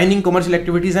पर जो माइनिंग कमर्शियल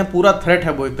एक्टिविटीज हैं पूरा थ्रेट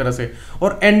है वो एक तरह से,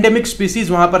 और एंडेमिक स्पीसीज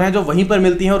वहां पर हैं जो वहीं पर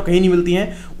मिलती हैं और कहीं नहीं मिलती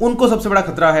हैं, उनको सबसे बड़ा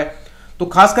खतरा है। तो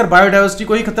खासकर बायोडाइवर्सिटी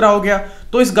को ही खतरा हो गया।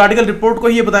 तो इस गाडगिल रिपोर्ट को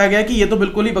ये बताया गया कि ये तो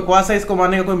बिल्कुल ही बकवास है, इसको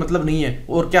मानने का कोई मतलब नहीं है,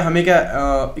 और क्या हमें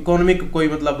क्या इकोनॉमिक कोई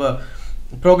मतलब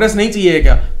प्रोग्रेस नहीं चाहिए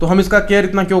क्या, तो हम इसका केयर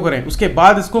इतना क्यों करें। उसके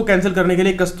बाद इसको कैंसिल करने के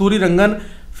लिए कस्तूरी रंगन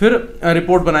फिर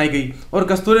रिपोर्ट बनाई गई, और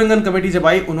कस्तूरी रंगन कमेटी जब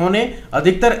आई उन्होंने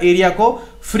अधिकतर एरिया को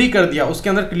फ्री कर दिया, उसके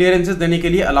अंदर क्लियरेंसेस देने के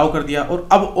लिए अलाउ कर दिया। और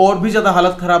अब और भी ज्यादा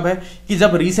हालत खराब है कि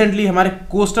जब रिसेंटली हमारे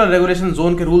कोस्टल रेगुलेशन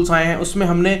जोन के रूल्स आए हैं, उसमें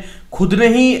हमने खुद ने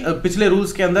ही पिछले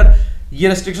रूल्स के अंदर ये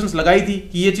रेस्ट्रिक्शंस लगाई थी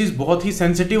कि ये चीज बहुत ही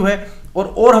सेंसिटिव है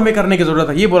और हमें करने की जरूरत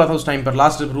है, ये बोला था उस टाइम पर,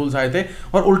 लास्ट रूल्स आए थे।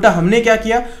 और उल्टा हमने क्या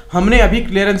किया, हमने अभी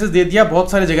क्लियरेंसेस दे दिया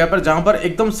बहुत सारी जगह पर जहां पर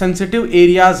एकदम सेंसिटिव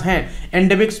एरियाज हैं,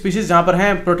 एंडेमिक स्पीशीज जहां पर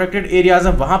हैं, प्रोटेक्टेड एरियाज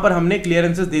हैं, वहां पर हमने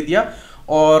क्लियरेंसेस दे दिया।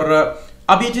 और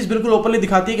अब ये चीज बिल्कुल ओपनली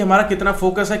दिखाती है कि हमारा कितना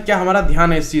फोकस है, क्या हमारा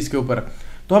ध्यान है इस चीज के ऊपर।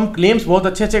 तो हम क्लेम्स बहुत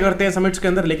अच्छे अच्छे करते हैं समिट्स के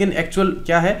अंदर, लेकिन एक्चुअल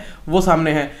क्या है वो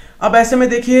सामने है। अब ऐसे में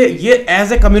देखिए, ये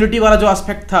एज ए कम्युनिटी वाला जो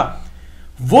एस्पेक्ट था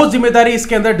वो जिम्मेदारी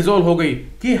इसके अंदर डिसॉल्व हो गई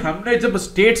कि हमने जब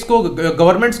स्टेट्स को,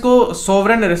 गवर्नमेंट्स को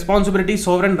सोवरेन रिस्पॉन्सिबिलिटी,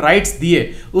 सोवरेन राइट्स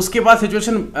दिए, उसके बाद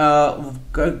सिचुएशन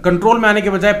कंट्रोल में आने के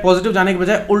बजाय, पॉजिटिव जाने के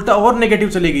बजाय उल्टा और नेगेटिव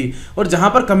चली गई। और जहां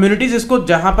पर कम्युनिटीज इसको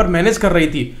जहां पर मैनेज कर रही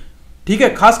थी, ठीक है,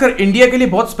 खासकर इंडिया के लिए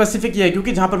बहुत स्पेसिफिक है,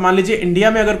 क्योंकि जहां पर मान लीजिए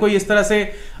इंडिया में अगर कोई इस तरह से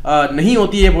नहीं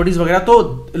होती है बॉडीज वगैरह,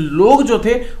 तो लोग जो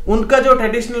थे उनका जो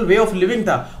ट्रेडिशनल वे ऑफ लिविंग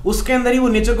था उसके अंदर ही वो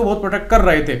नेचर को बहुत प्रोटेक्ट कर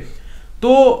रहे थे।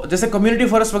 तो जैसे कम्युनिटी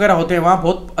फॉरेस्ट वगैरह होते हैं, वहां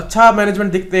बहुत अच्छा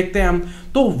मैनेजमेंट देखते हैं हम,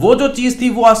 तो वो जो चीज थी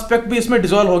वो एस्पेक्ट भी इसमें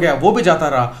डिसॉल्व हो गया, वो भी जाता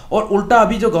रहा। और उल्टा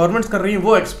अभी जो गवर्नमेंट्स कर रही हैं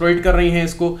वो एक्सप्लॉइट कर रही हैं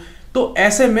इसको। तो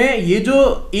ऐसे में ये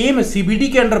जो एम सीबीडी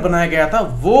के अंडर बनाया गया था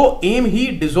वो एम ही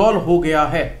डिसॉल्व हो गया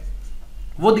है,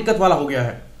 वो दिक्कत वाला हो गया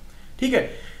है, ठीक है।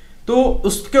 तो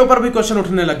उसके ऊपर भी क्वेश्चन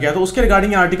उठने लग गया, तो उसके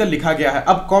रिगार्डिंग आर्टिकल लिखा गया है।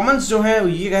 अब कॉमन्स जो है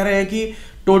ये कह रहे हैं कि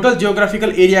टोटल जियोग्राफिकल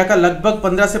एरिया का लगभग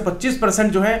 15 से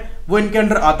 25% जो है वो इनके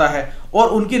अंडर आता है, और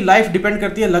उनकी लाइफ डिपेंड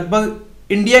करती है लगभग,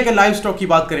 इंडिया के लाइफ स्टॉक की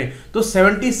बात करें तो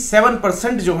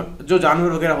 77% जो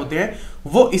जानवर वगैरह होते हैं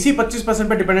वो इसी 25%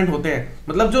 पे डिपेंडेंट होते हैं।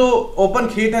 मतलब जो ओपन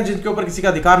खेत हैं जिनके ऊपर किसी का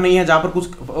अधिकार नहीं है, जहां पर कुछ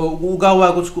उगा हुआ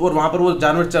है कुछ, और वहां पर वो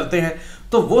जानवर चरते हैं,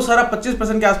 तो वो सारा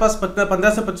 25% के आसपास, 15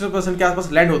 से 25% के आसपास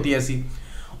लैंड होती है ऐसी।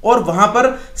 और वहां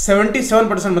पर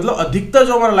 77% मतलब अधिकतर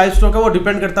जो हमारा लाइफ स्टॉक है वो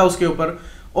डिपेंड करता है उसके ऊपर,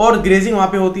 और ग्रेजिंग वहां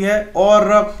पे होती है।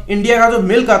 और इंडिया का जो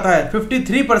मिल्क आता है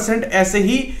 53% ऐसे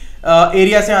ही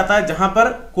एरिया से आता है जहां पर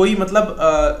कोई मतलब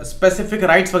स्पेसिफिक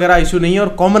राइट्स वगैरह इशू नहीं है, और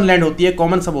कॉमन लैंड होती है,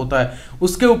 कॉमन सब होता है।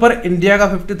 उसके ऊपर इंडिया का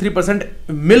 53%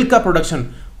 मिल्क का प्रोडक्शन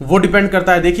वो डिपेंड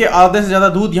करता है। देखिए आधे से ज्यादा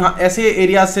दूध यहाँ ऐसे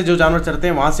एरियाज से जो जानवर चरते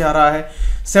हैं वहां से आ रहा है।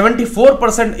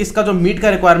 74% इसका जो मीट का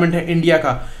रिक्वायरमेंट है इंडिया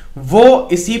का वो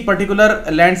इसी पर्टिकुलर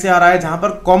लैंड से आ रहा है, जहां पर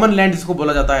कॉमन लैंड जिसको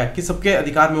बोला जाता है कि सबके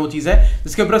अधिकार में वो चीज है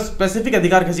जिसके ऊपर स्पेसिफिक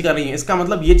अधिकार किसी का नहीं है। इसका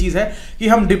मतलब ये चीज है कि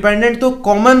हम डिपेंडेंट तो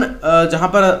कॉमन, जहां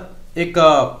पर एक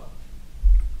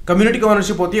कम्युनिटी की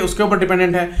ओनरशिप होती है उसके ऊपर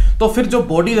डिपेंडेंट है, तो फिर जो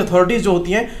बॉडीज अथॉरिटीज जो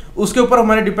होती हैं उसके ऊपर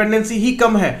हमारी डिपेंडेंसी ही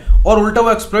कम है, और उल्टा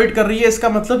वो एक्सप्लॉइट कर रही है। इसका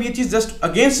मतलब ये चीज जस्ट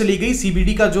अगेंस्ट चली गई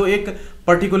सीबीडी का जो एक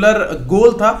पर्टिकुलर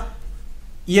गोल था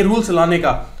ये रूल्स लाने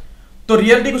का। तो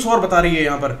रियलिटी कुछ और बता रही है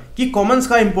यहाँ पर कि कॉमन्स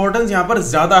का इंपॉर्टेंस यहाँ पर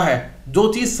ज्यादा है। जो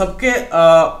चीज सबके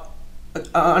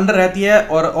अंडर रहती है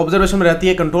और ऑब्जर्वेशन में रहती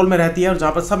है, कंट्रोल में रहती है, और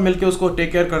जहां पर सब मिलकर उसको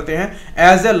टेक केयर करते हैं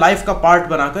एज ए लाइफ का पार्ट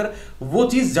बनाकर, वो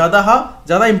चीज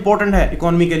ज्यादा इंपॉर्टेंट है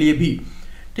इकोनॉमी के लिए भी।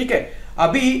 ठीक है,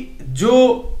 अभी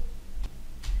जो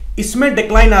इसमें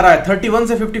डिक्लाइन आ रहा है 31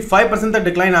 से 55% तक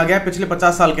डिक्लाइन आ गया है पिछले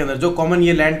 50 साल के अंदर, जो कॉमन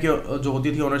ये लैंड की जो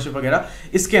होती थी ओनरशिप वगैरह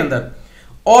इसके अंदर।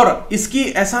 और इसकी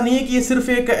ऐसा नहीं है कि ये सिर्फ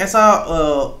एक ऐसा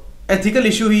एथिकल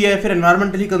इश्यू ही है, फिर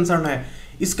एनवायरमेंटली कंसर्न है।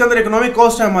 इसके अंदर इकोनॉमिक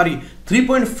कॉस्ट है हमारी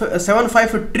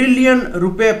 3.75 ट्रिलियन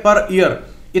रुपए पर ईयर,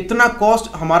 इतना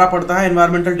कॉस्ट हमारा पड़ता है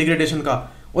एनवायरमेंटल डिग्रेडेशन का,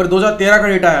 और 2013 का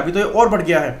डेटा है, अभी तो ये और बढ़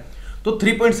गया है। तो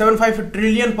 3.75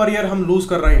 ट्रिलियन पर ईयर हम लूज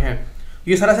कर रहे हैं।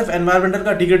 ये सारा सिर्फ एनवायरमेंटल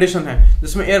का डिग्रेडेशन है,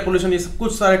 जिसमें एयर पोल्यूशन ये सब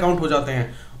कुछ सारे काउंट हो जाते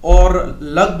हैं, और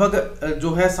लगभग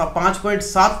जो है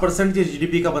 5.7% ये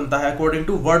जीडीपी का बनता है according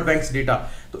to world banks data.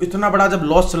 तो इतना बड़ा जब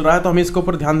लॉस चल रहा है तो हमें इसके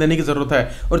ऊपर ध्यान देने की जरूरत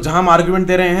है। और जहां हम आर्ग्यूमेंट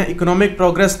दे रहे हैं इकोनॉमिक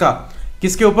प्रोग्रेस का,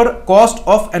 किसके ऊपर? कॉस्ट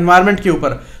ऑफ एनवायरमेंट के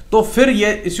ऊपर, तो फिर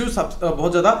ये इश्यू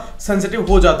बहुत ज्यादा सेंसिटिव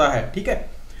हो जाता है। ठीक है,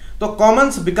 तो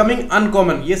कॉमन्स बिकमिंग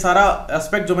अनकॉमन, ये सारा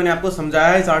एस्पेक्ट जो मैंने आपको समझाया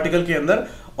है इस आर्टिकल के अंदर,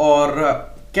 और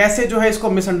कैसे जो है इसको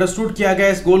मिसअंडरस्टूड किया गया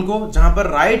इस गोल को, जहां पर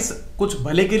राइट्स कुछ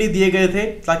भले के लिए दिए गए थे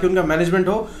ताकि उनका मैनेजमेंट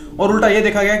हो, और उल्टा ये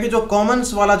देखा गया कि जो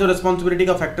कॉमन्स वाला जो रिस्पॉन्सिबिलिटी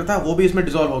का फैक्टर था वो भी इसमें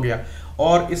डिसॉल्व हो गया।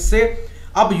 और इससे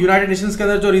अब यूनाइटेड नेशंस के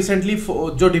अंदर जो रिसेंटली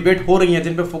जो डिबेट हो रही है,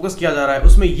 जिन पे फोकस किया जा रहा है,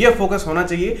 उसमें यह फोकस होना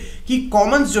चाहिए कि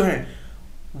कॉमन्स जो हैं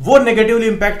वो नेगेटिवली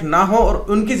इंपैक्ट ना हो और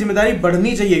उनकी जिम्मेदारी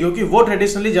बढ़नी चाहिए, क्योंकि वो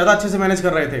ट्रेडिशनली ज्यादा अच्छे से मैनेज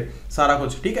कर रहे थे सारा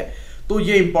कुछ। ठीक है, तो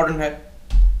ये इंपॉर्टेंट है।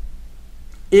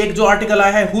 एक जो आर्टिकल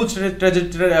आया है हुज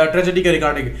ट्रेजेडी के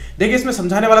रिगार्डिंग, देखिए इसमें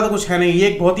समझाने वाला तो कुछ है नहीं, ये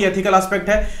एक बहुत ही एथिकल एस्पेक्ट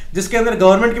है जिसके अंदर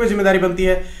गवर्नमेंट की भी जिम्मेदारी बनती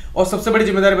है और सबसे बड़ी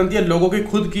जिम्मेदारी बनती है लोगों की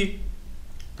खुद की।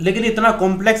 लेकिन इतना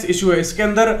कॉम्प्लेक्स इशू है, इसके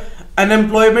अंदर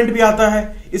अनएम्प्लॉयमेंट भी आता है,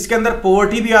 इसके अंदर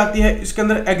पॉवर्टी भी आती है, इसके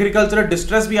अंदर एग्रीकल्चरल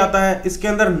डिस्ट्रेस भी आता है, इसके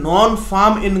अंदर नॉन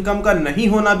फार्म इनकम का नहीं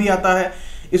होना भी आता है,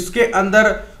 इसके अंदर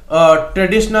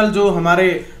ट्रेडिशनल जो हमारे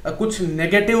कुछ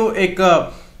नेगेटिव एक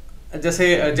जैसे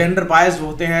जेंडर बायस्ड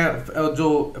होते हैं, जो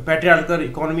पैट्रियार्कल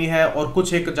इकोनॉमी है, और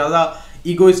कुछ एक ज़्यादा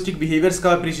ईगोइस्टिक बिहेवियर्स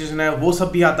का अप्रिसिएशन है, वो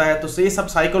सब भी आता है। तो ये सब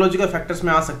साइकोलॉजिकल फैक्टर्स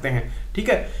में आ सकते हैं। ठीक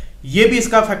है, ये भी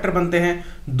इसका फैक्टर बनते हैं।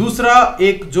 दूसरा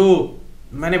एक जो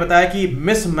मैंने बताया कि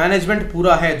मिसमैनेजमेंट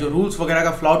पूरा है, जो रूल्स वगैरह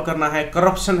का फ्लॉट करना है,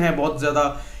 करप्शन है बहुत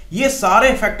ज़्यादा, ये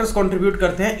सारे फैक्टर्स कंट्रीब्यूट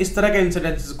करते हैं इस तरह के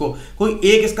इंसिडेंट्स को। कोई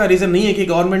एक इसका रीजन नहीं है कि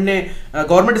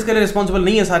गवर्नमेंट इसके लिए रिस्पॉन्सिबल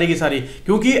नहीं है सारी की सारी,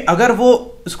 क्योंकि अगर वो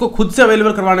इसको खुद से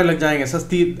अवेलेबल करवाने लग जाएंगे,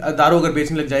 सस्ती दारू अगर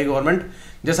बेचने लग जाएगी गवर्नमेंट,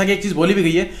 जैसा कि एक चीज़ बोली भी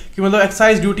गई है कि मतलब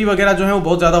एक्साइज ड्यूटी वगैरह जो है वो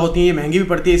बहुत ज़्यादा होती है, ये महंगी भी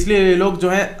पड़ती है, इसलिए ये लोग जो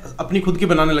है अपनी खुद की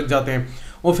बनाने लग जाते हैं,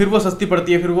 और फिर वो सस्ती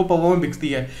पड़ती है, फिर वो पवों में बिकती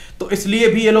है, तो इसलिए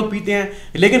भी ये लोग पीते हैं।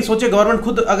 लेकिन सोचे गवर्नमेंट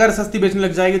खुद अगर सस्ती बेचने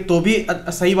लग जाएगी तो भी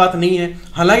सही बात नहीं है।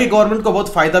 हालांकि गवर्नमेंट को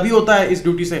बहुत फायदा भी होता है इस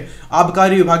ड्यूटी से,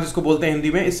 आबकारी विभाग जिसको बोलते हैं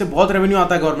हिंदी में, इससे बहुत रेवेन्यू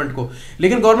आता है गवर्नमेंट को,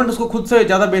 लेकिन गवर्नमेंट उसको खुद से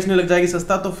ज़्यादा बेचने लग जाएगी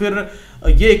सस्ता, तो फिर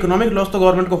ये इकोनॉमिक लॉस तो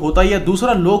गवर्नमेंट को होता ही है।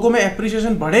 दूसरा, लोगों में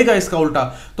एप्रिसिएशन बढ़ेगा इसका उल्टा,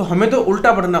 तो हमें तो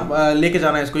उल्टा बढ़ना लेके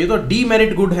जाना है इसको। ये तो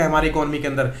डीमेरिट गुड है हमारी इकोनॉमी के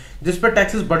अंदर, जिस पर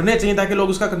टैक्सेस बढ़ने चाहिए ताकि लोग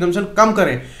उसका कंजम्पशन कम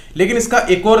करें। लेकिन इसका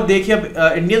एक और देखिए,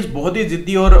 अब इंडियंस बहुत ही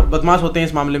जिद्दी और बदमाश होते हैं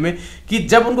इस मामले में, कि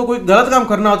जब उनको कोई गलत काम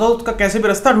करना होता है उसका कैसे भी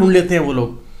रास्ता ढूंढ लेते हैं वो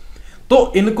लोग।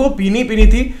 तो इनको पीनी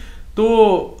थी,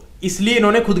 तो इसलिए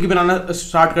इन्होंने खुद की बनाना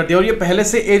स्टार्ट कर दिया, और ये पहले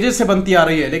से एजेस से बनती आ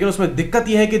रही है। लेकिन उसमें दिक्कत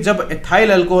यह है कि जब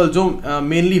एथाइल अल्कोहल जो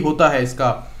मेनली होता है इसका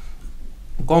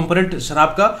कंपोनेंट शराब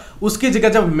का, उसकी जगह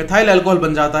जब मिथाइल अल्कोहल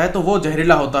बन जाता है तो वो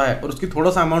जहरीला होता है, और उसकी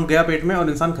थोड़ा सा अमाउंट गया पेट में और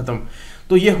इंसान खत्म।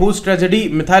 तो ये हुज ट्रेजेडी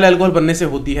मिथाइल अल्कोहल बनने से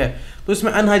होती है। तो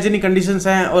इसमें अनहाइजीनिक कंडीशंस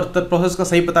हैं और प्रोसेस का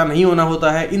सही पता नहीं होना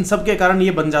होता है, इन सब के कारण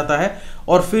ये बन जाता है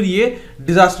और फिर ये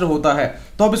डिजास्टर होता है।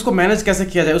 तो अब इसको मैनेज कैसे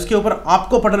किया जाए उसके ऊपर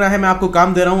आपको पढ़ना है, मैं आपको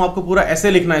काम दे रहा हूँ, आपको पूरा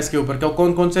ऐसे लिखना है इसके ऊपर, क्या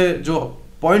कौन कौन से जो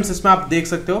पॉइंट्स इसमें आप देख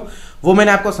सकते हो वो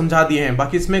मैंने आपको समझा दिए हैं।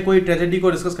 बाकी इसमें कोई ट्रेजेडी को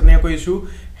डिस्कस करने का कोई इशू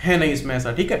है नहीं इसमें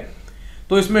ऐसा, ठीक है।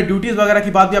 तो इसमें ड्यूटीज़ वगैरह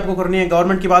की बात भी आपको करनी है,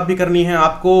 गवर्नमेंट की बात भी करनी है,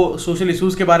 आपको सोशल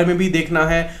इश्यूज़ के बारे में भी देखना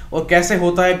है, और कैसे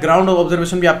होता है ग्राउंड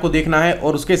ऑब्जर्वेशन भी आपको देखना है,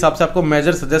 और उसके हिसाब से आपको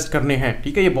मेजर सजेस्ट करने हैं,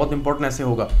 ठीक है। ये बहुत इंपॉर्टेंट ऐसे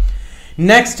होगा।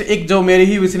 नेक्स्ट, एक जो मेरी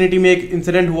ही विसिनिटी में एक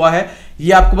इंसिडेंट हुआ है,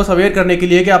 ये आपको बस अवेयर करने के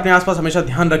लिए कि अपने आसपास हमेशा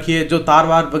ध्यान रखिए, जो तार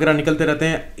वार वगैरह निकलते रहते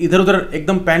हैं इधर उधर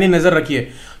एकदम पैनी नज़र रखिए,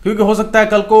 क्योंकि हो सकता है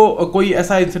कल को कोई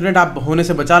ऐसा इंसिडेंट आप होने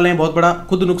से बचा लें, बहुत बड़ा,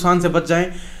 खुद नुकसान से बच जाएं।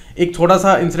 एक छोटा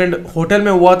सा इंसिडेंट होटल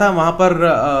में हुआ था, वहाँ पर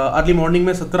अर्ली मॉर्निंग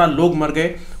में 17 लोग मर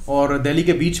गए, और दिल्ली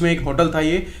के बीच में एक होटल था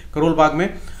ये करोल बाग में,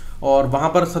 और वहाँ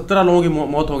पर 17 लोगों की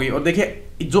मौत हो गई। और देखिए,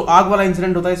 जो आग वाला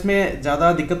इंसिडेंट होता है इसमें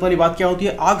ज़्यादा दिक्कत वाली बात क्या होती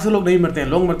है, आग से लोग नहीं मरते हैं,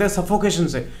 लोग मरते हैं सफोकेशन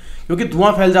से, क्योंकि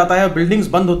धुआं फैल जाता है, बिल्डिंग्स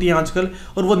बंद होती हैं आजकल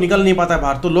और वो निकल नहीं पाता है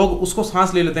बाहर, तो लोग उसको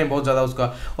सांस ले लेते हैं बहुत ज़्यादा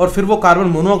उसका, और फिर वो कार्बन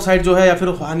मोनोऑक्साइड जो है या फिर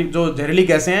जो जहरीली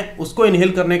गैसें हैं उसको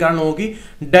इनहेल करने के कारण लोगों की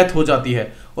डेथ हो जाती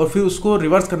है और फिर उसको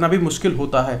रिवर्स करना भी मुश्किल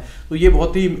होता है। तो ये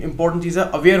बहुत ही इंपॉर्टेंट चीज़ है,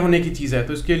 अवेयर होने की चीज़ है।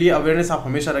 तो इसके लिए अवेयरनेस आप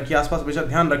हमेशा रखिए, आसपास हमेशा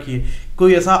ध्यान रखिए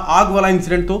कोई ऐसा आग वाला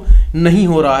इंसिडेंट तो नहीं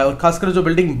हो रहा है। और खासकर जो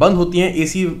बिल्डिंग बंद होती हैं,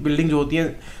 एसी बिल्डिंग जो होती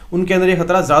हैं, उनके अंदर ये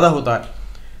खतरा ज़्यादा होता है।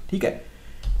 ठीक है,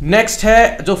 नेक्स्ट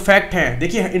है जो फैक्ट है,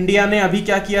 देखिए इंडिया ने अभी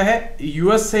क्या किया है,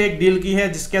 यूएस से एक डील की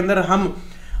है जिसके अंदर हम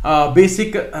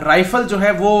बेसिक राइफल जो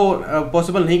है वो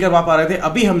पॉसिबल नहीं करवा पा रहे थे।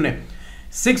 अभी हमने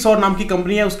 6 और नाम की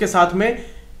कंपनी है, उसके साथ में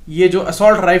ये जो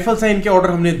असॉल्ट राइफल्स हैं इनके ऑर्डर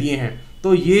हमने दिए हैं।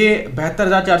 तो ये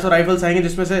 72,400 राइफल्स आएंगे,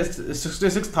 जिसमें से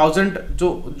 66,000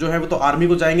 जो है वो तो आर्मी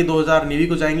को जाएंगी, 2,000 नेवी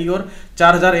को जाएंगी और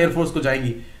 4,000 एयरफोर्स को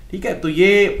जाएंगी। ठीक है, तो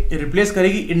ये रिप्लेस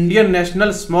करेगी Indian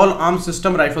national small arms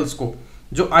system rifles को,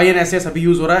 जो INSS अभी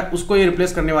यूज हो रहा है उसको ये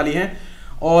रिप्लेस करने वाली है।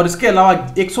 और इसके अलावा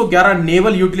 111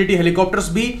 नेवल यूटिलिटी हेलीकॉप्टर्स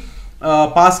भी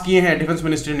पास किए हैं डिफेंस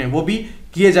मिनिस्ट्री ने, वो भी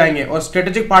किए जाएंगे। और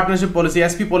strategic partnership policy,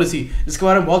 SP policy, जिसके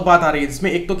बारे में बहुत बात आ रही है,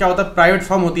 जिसमें एक तो क्या होता है, प्राइवेट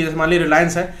फर्म होती है, जैसे मान लीजिए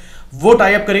रिलायंस है, वो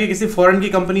टाई अप करेगी किसी फॉरेन की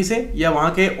कंपनी से या वहां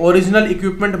के ओरिजिनल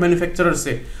इक्विपमेंट मैन्युफैक्चरर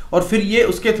से, और फिर ये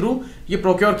उसके थ्रू ये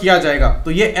प्रोक्योर किया जाएगा।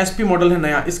 तो ये SP मॉडल है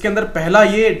नया, इसके अंदर पहला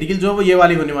ये डील जो है वो ये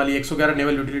वाली होने वाली है, 111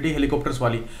 नेवल यूटिलिटी हेलीकॉप्टर्स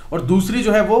वाली। और दूसरी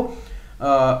जो है वो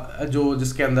जो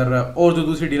जिसके अंदर और जो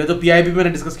दूसरी डील है जो PIB मैंने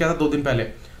डिस्कस किया था 2 दिन पहले,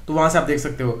 तो वहां से आप देख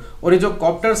सकते हो। और ये जो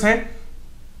कॉप्टर्स हैं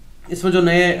इसमें जो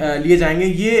नए लिए जाएंगे,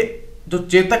 ये जो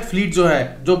चेतक फ्लीट जो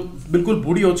है, जो बिल्कुल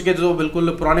बूढ़ी हो चुके हैं, जो बिल्कुल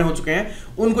पुराने हो चुके हैं,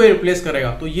 उनको ये रिप्लेस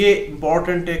करेगा। तो ये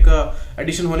इंपॉर्टेंट एक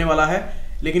एडिशन होने वाला है।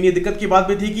 लेकिन ये दिक्कत की बात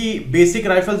भी थी कि बेसिक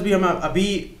राइफल्स भी हम अभी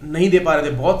नहीं दे पा रहे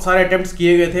थे। बहुत सारे अटेम्प्ट्स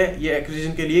किए गए थे ये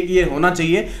एक्विजिशन के लिए कि ये होना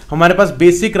चाहिए, हमारे पास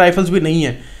बेसिक राइफल्स भी नहीं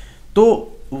है। तो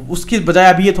उसकी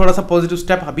बजाय अभी ये थोड़ा सा पॉजिटिव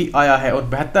स्टेप अभी आया है और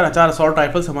 72,000 असॉल्ट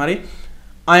राइफल्स हमारी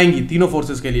आएंगी तीनों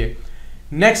फोर्सेस के लिए।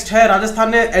 नेक्स्ट है,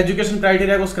 राजस्थान ने एजुकेशन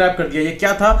क्राइटेरिया को स्क्रैप कर दिया। ये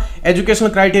क्या था एजुकेशन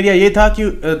क्राइटेरिया? ये था कि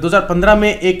 2015 में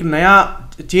एक नया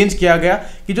चेंज किया गया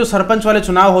कि जो सरपंच वाले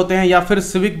चुनाव होते हैं या फिर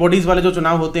सिविक बॉडीज वाले जो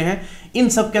चुनाव होते हैं, इन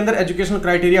सब के अंदर एजुकेशन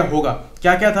क्राइटेरिया होगा।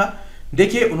 क्या क्या था?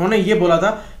 देखिए, उन्होंने ये बोला था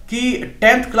कि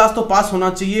 10th क्लास तो पास होना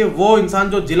चाहिए वो इंसान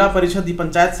जो जिला परिषद,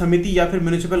 पंचायत समिति या फिर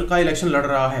म्युनिसिपल का इलेक्शन लड़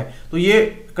रहा है। तो ये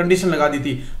कंडीशन लगा दी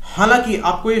थी। हालांकि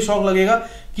आपको ये शौक लगेगा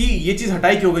कि ये चीज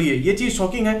हटाई क्यों गई है। ये चीज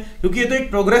शॉकिंग है क्योंकि ये तो एक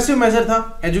प्रोग्रेसिव मेजर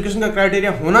था, एजुकेशन का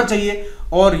क्राइटेरिया होना चाहिए।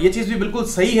 और ये चीज भी बिल्कुल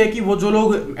सही है कि वो जो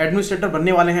लोग एडमिनिस्ट्रेटर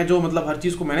बनने वाले हैं, जो मतलब हर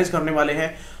चीज को मैनेज करने वाले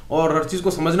हैं और हर चीज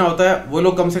को समझना होता है, वो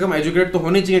लोग कम से कम एजुकेट तो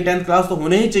होने चाहिए, 10th क्लास तो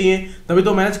होने ही चाहिए, तभी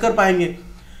तो मैनेज कर पाएंगे।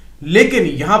 लेकिन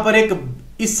यहां पर एक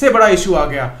इससे बड़ा इशू आ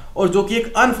गया, और जो कि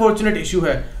एक अनफॉर्चुनेट इशू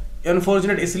है।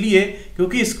 अनफॉर्चुनेट इसलिए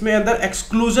क्योंकि इसमें अंदर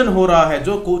एक्सक्लूजन हो रहा है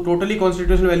जो टोटली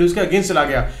कॉन्स्टिट्यूशनल वैल्यूज के अगेंस्ट चला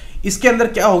गया। इसके अंदर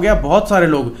क्या हो गया, बहुत सारे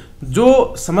लोग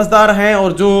जो समझदार हैं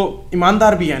और जो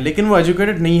ईमानदार भी हैं लेकिन वो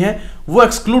एजुकेटेड नहीं है, वो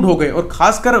एक्सक्लूड हो गए। और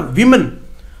खासकर विमेन,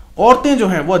 औरतें जो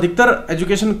हैं वो अधिकतर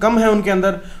एजुकेशन कम है उनके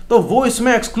अंदर, तो वो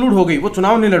इसमें एक्सक्लूड हो गई। वो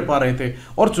चुनाव नहीं लड़ पा रहे थे,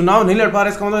 और चुनाव नहीं लड़ पा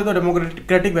रहे इसका मतलब तो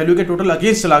डेमोक्रेटिक वैल्यू के टोटल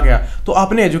अगेंस्ट चला गया। तो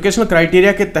आपने एजुकेशन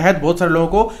क्राइटेरिया के तहत बहुत सारे लोगों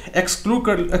को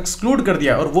एक्सक्लूड कर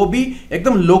दिया, और वो भी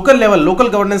एकदम लोकल लेवल, लोकल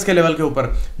गवर्नेंस के लेवल के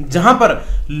ऊपर, जहां पर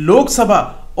लोकसभा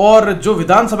और जो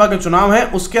विधानसभा के चुनाव है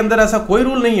उसके अंदर ऐसा कोई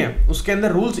रूल नहीं है, उसके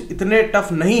अंदर रूल्स इतने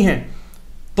टफ नहीं है।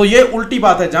 तो ये उल्टी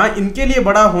बात है, जहां इनके लिए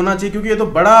बड़ा होना चाहिए क्योंकि ये तो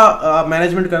बड़ा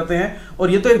मैनेजमेंट करते हैं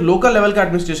और ये तो एक लोकल लेवल का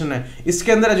एडमिनिस्ट्रेशन है,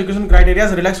 इसके अंदर एजुकेशन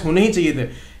क्राइटेरियाज रिलैक्स होने ही चाहिए थे।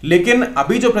 लेकिन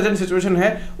अभी जो प्रेजेंट सिचुएशन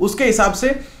है उसके हिसाब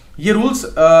से ये रूल्स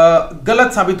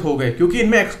गलत साबित हो गए, क्योंकि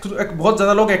इनमें बहुत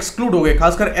ज्यादा लोग एक्सक्लूड हो गए,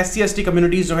 खासकर SC ST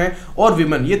कम्युनिटीज जो हैं और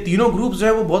विमेन, ये तीनों ग्रुप्स जो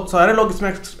है वो बहुत सारे लोग इसमें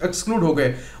एक्सक्लूड हो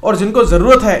गए, और जिनको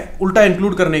जरूरत है उल्टा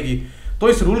इंक्लूड करने की। तो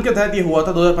इस रूल के तहत ये हुआ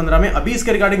था 2015 में। अभी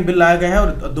इसके रिगार्डिंग बिल लाया गया है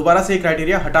और दोबारा से ये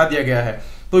क्राइटेरिया हटा दिया गया है।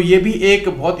 तो ये भी एक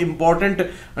बहुत इंपॉर्टेंट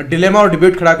डिलेमा और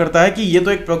डिबेट खड़ा करता है कि ये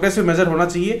तो एक प्रोग्रेसिव मेजर होना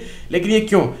चाहिए, लेकिन ये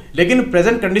क्यों? लेकिन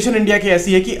प्रेजेंट कंडीशन इंडिया की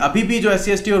ऐसी है कि अभी भी जो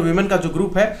SC ST और विमेन का जो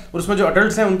ग्रुप है और उसमें जो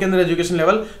अडल्ट्स हैं उनके अंदर एजुकेशन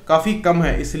लेवल काफी कम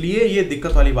है, इसलिए ये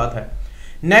दिक्कत वाली बात है।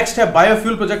 नेक्स्ट है,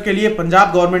 बायोफ्यूल प्रोजेक्ट के लिए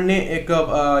पंजाब गवर्नमेंट ने एक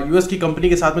US की कंपनी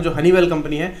के साथ में, जो हनीवेल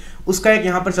कंपनी है, उसका एक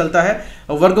यहाँ पर चलता है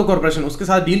वर्गो कॉर्पोरेशन, उसके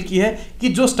साथ डील की है कि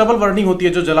जो स्टबल बर्निंग होती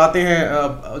है, जो जलाते हैं,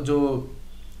 जो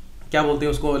क्या बोलते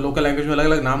हैं उसको, लोकल लैंग्वेज में अलग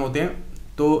अलग नाम होते हैं,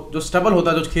 तो जो स्टबल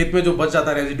होता है, जो खेत में जो बच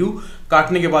जाता है रेजिड्यू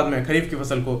काटने के बाद में खरीफ की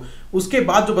फसल को, उसके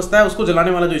बाद जो बचता है उसको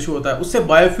जलाने वाला जो इशू होता है, उससे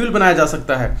बायोफ्यूल बनाया जा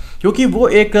सकता है, क्योंकि वो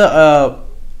एक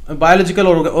बायोलॉजिकल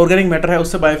ऑर्गेनिक मैटर है,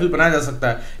 उससे बायोफ्यूल बनाया जा सकता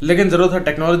है। लेकिन जरूरत है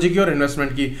टेक्नोलॉजी की और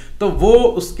इन्वेस्टमेंट की, तो वो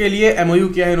उसके लिए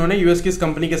MOU किया है इन्होंने US की इस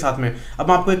कंपनी के साथ में। अब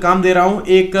मैं आपको एक काम दे रहा हूँ,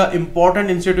 एक इंपॉर्टेंट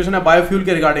इंस्टीट्यूशन है बायोफ्यूल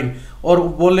के रिगार्डिंग, और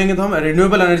बोल लेंगे तो हम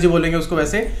रिन्यूएबल एनर्जी बोलेंगे उसको,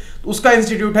 वैसे उसका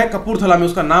इंस्टीट्यूट है कपूरथला में,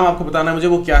 उसका नाम आपको बताना है मुझे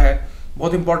वो क्या है।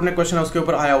 बहुत इंपॉर्टेंट क्वेश्चन है उसके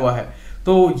ऊपर आया हुआ है।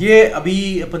 तो ये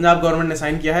अभी पंजाब गवर्नमेंट ने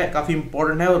साइन किया है, काफ़ी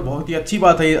इंपॉर्टेंट है और बहुत ही अच्छी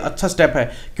बात है, ये अच्छा स्टेप है,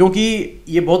 क्योंकि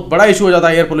ये बहुत बड़ा इशू हो जाता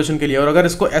है एयर पोल्यूशन के लिए, और अगर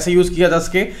इसको ऐसे यूज़ किया जा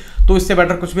सके तो इससे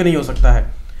बेटर कुछ भी नहीं हो सकता है।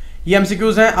 ये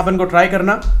MCQs हैं, आप इनको ट्राई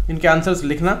करना, इनके आंसर्स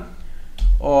लिखना,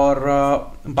 और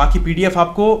बाकी PDF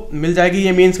आपको मिल जाएगी।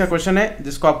 ये मेंस का क्वेश्चन है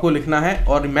जिसको आपको लिखना है,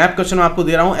 और मैप क्वेश्चन मैं आपको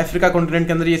दे रहा हूँ अफ्रीका कॉन्टिनेंट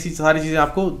के अंदर, ये सारी चीज़ें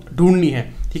आपको ढूंढनी है,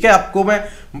 ठीक है। आपको मैं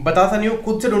बताता नहीं हूँ,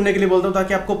 खुद से ढूंढने के लिए बोलता हूँ,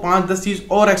 ताकि आपको 5-10 चीज़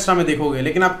और एक्स्ट्रा में देखोगे,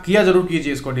 लेकिन आप किया जरूर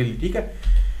कीजिए इसको डेली, ठीक है।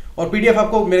 और PDF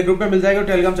आपको मेरे ग्रुप में मिल जाएगा,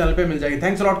 टेलीग्राम चैनल पर मिल जाएगी।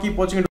 Thanks a lot, keep watching.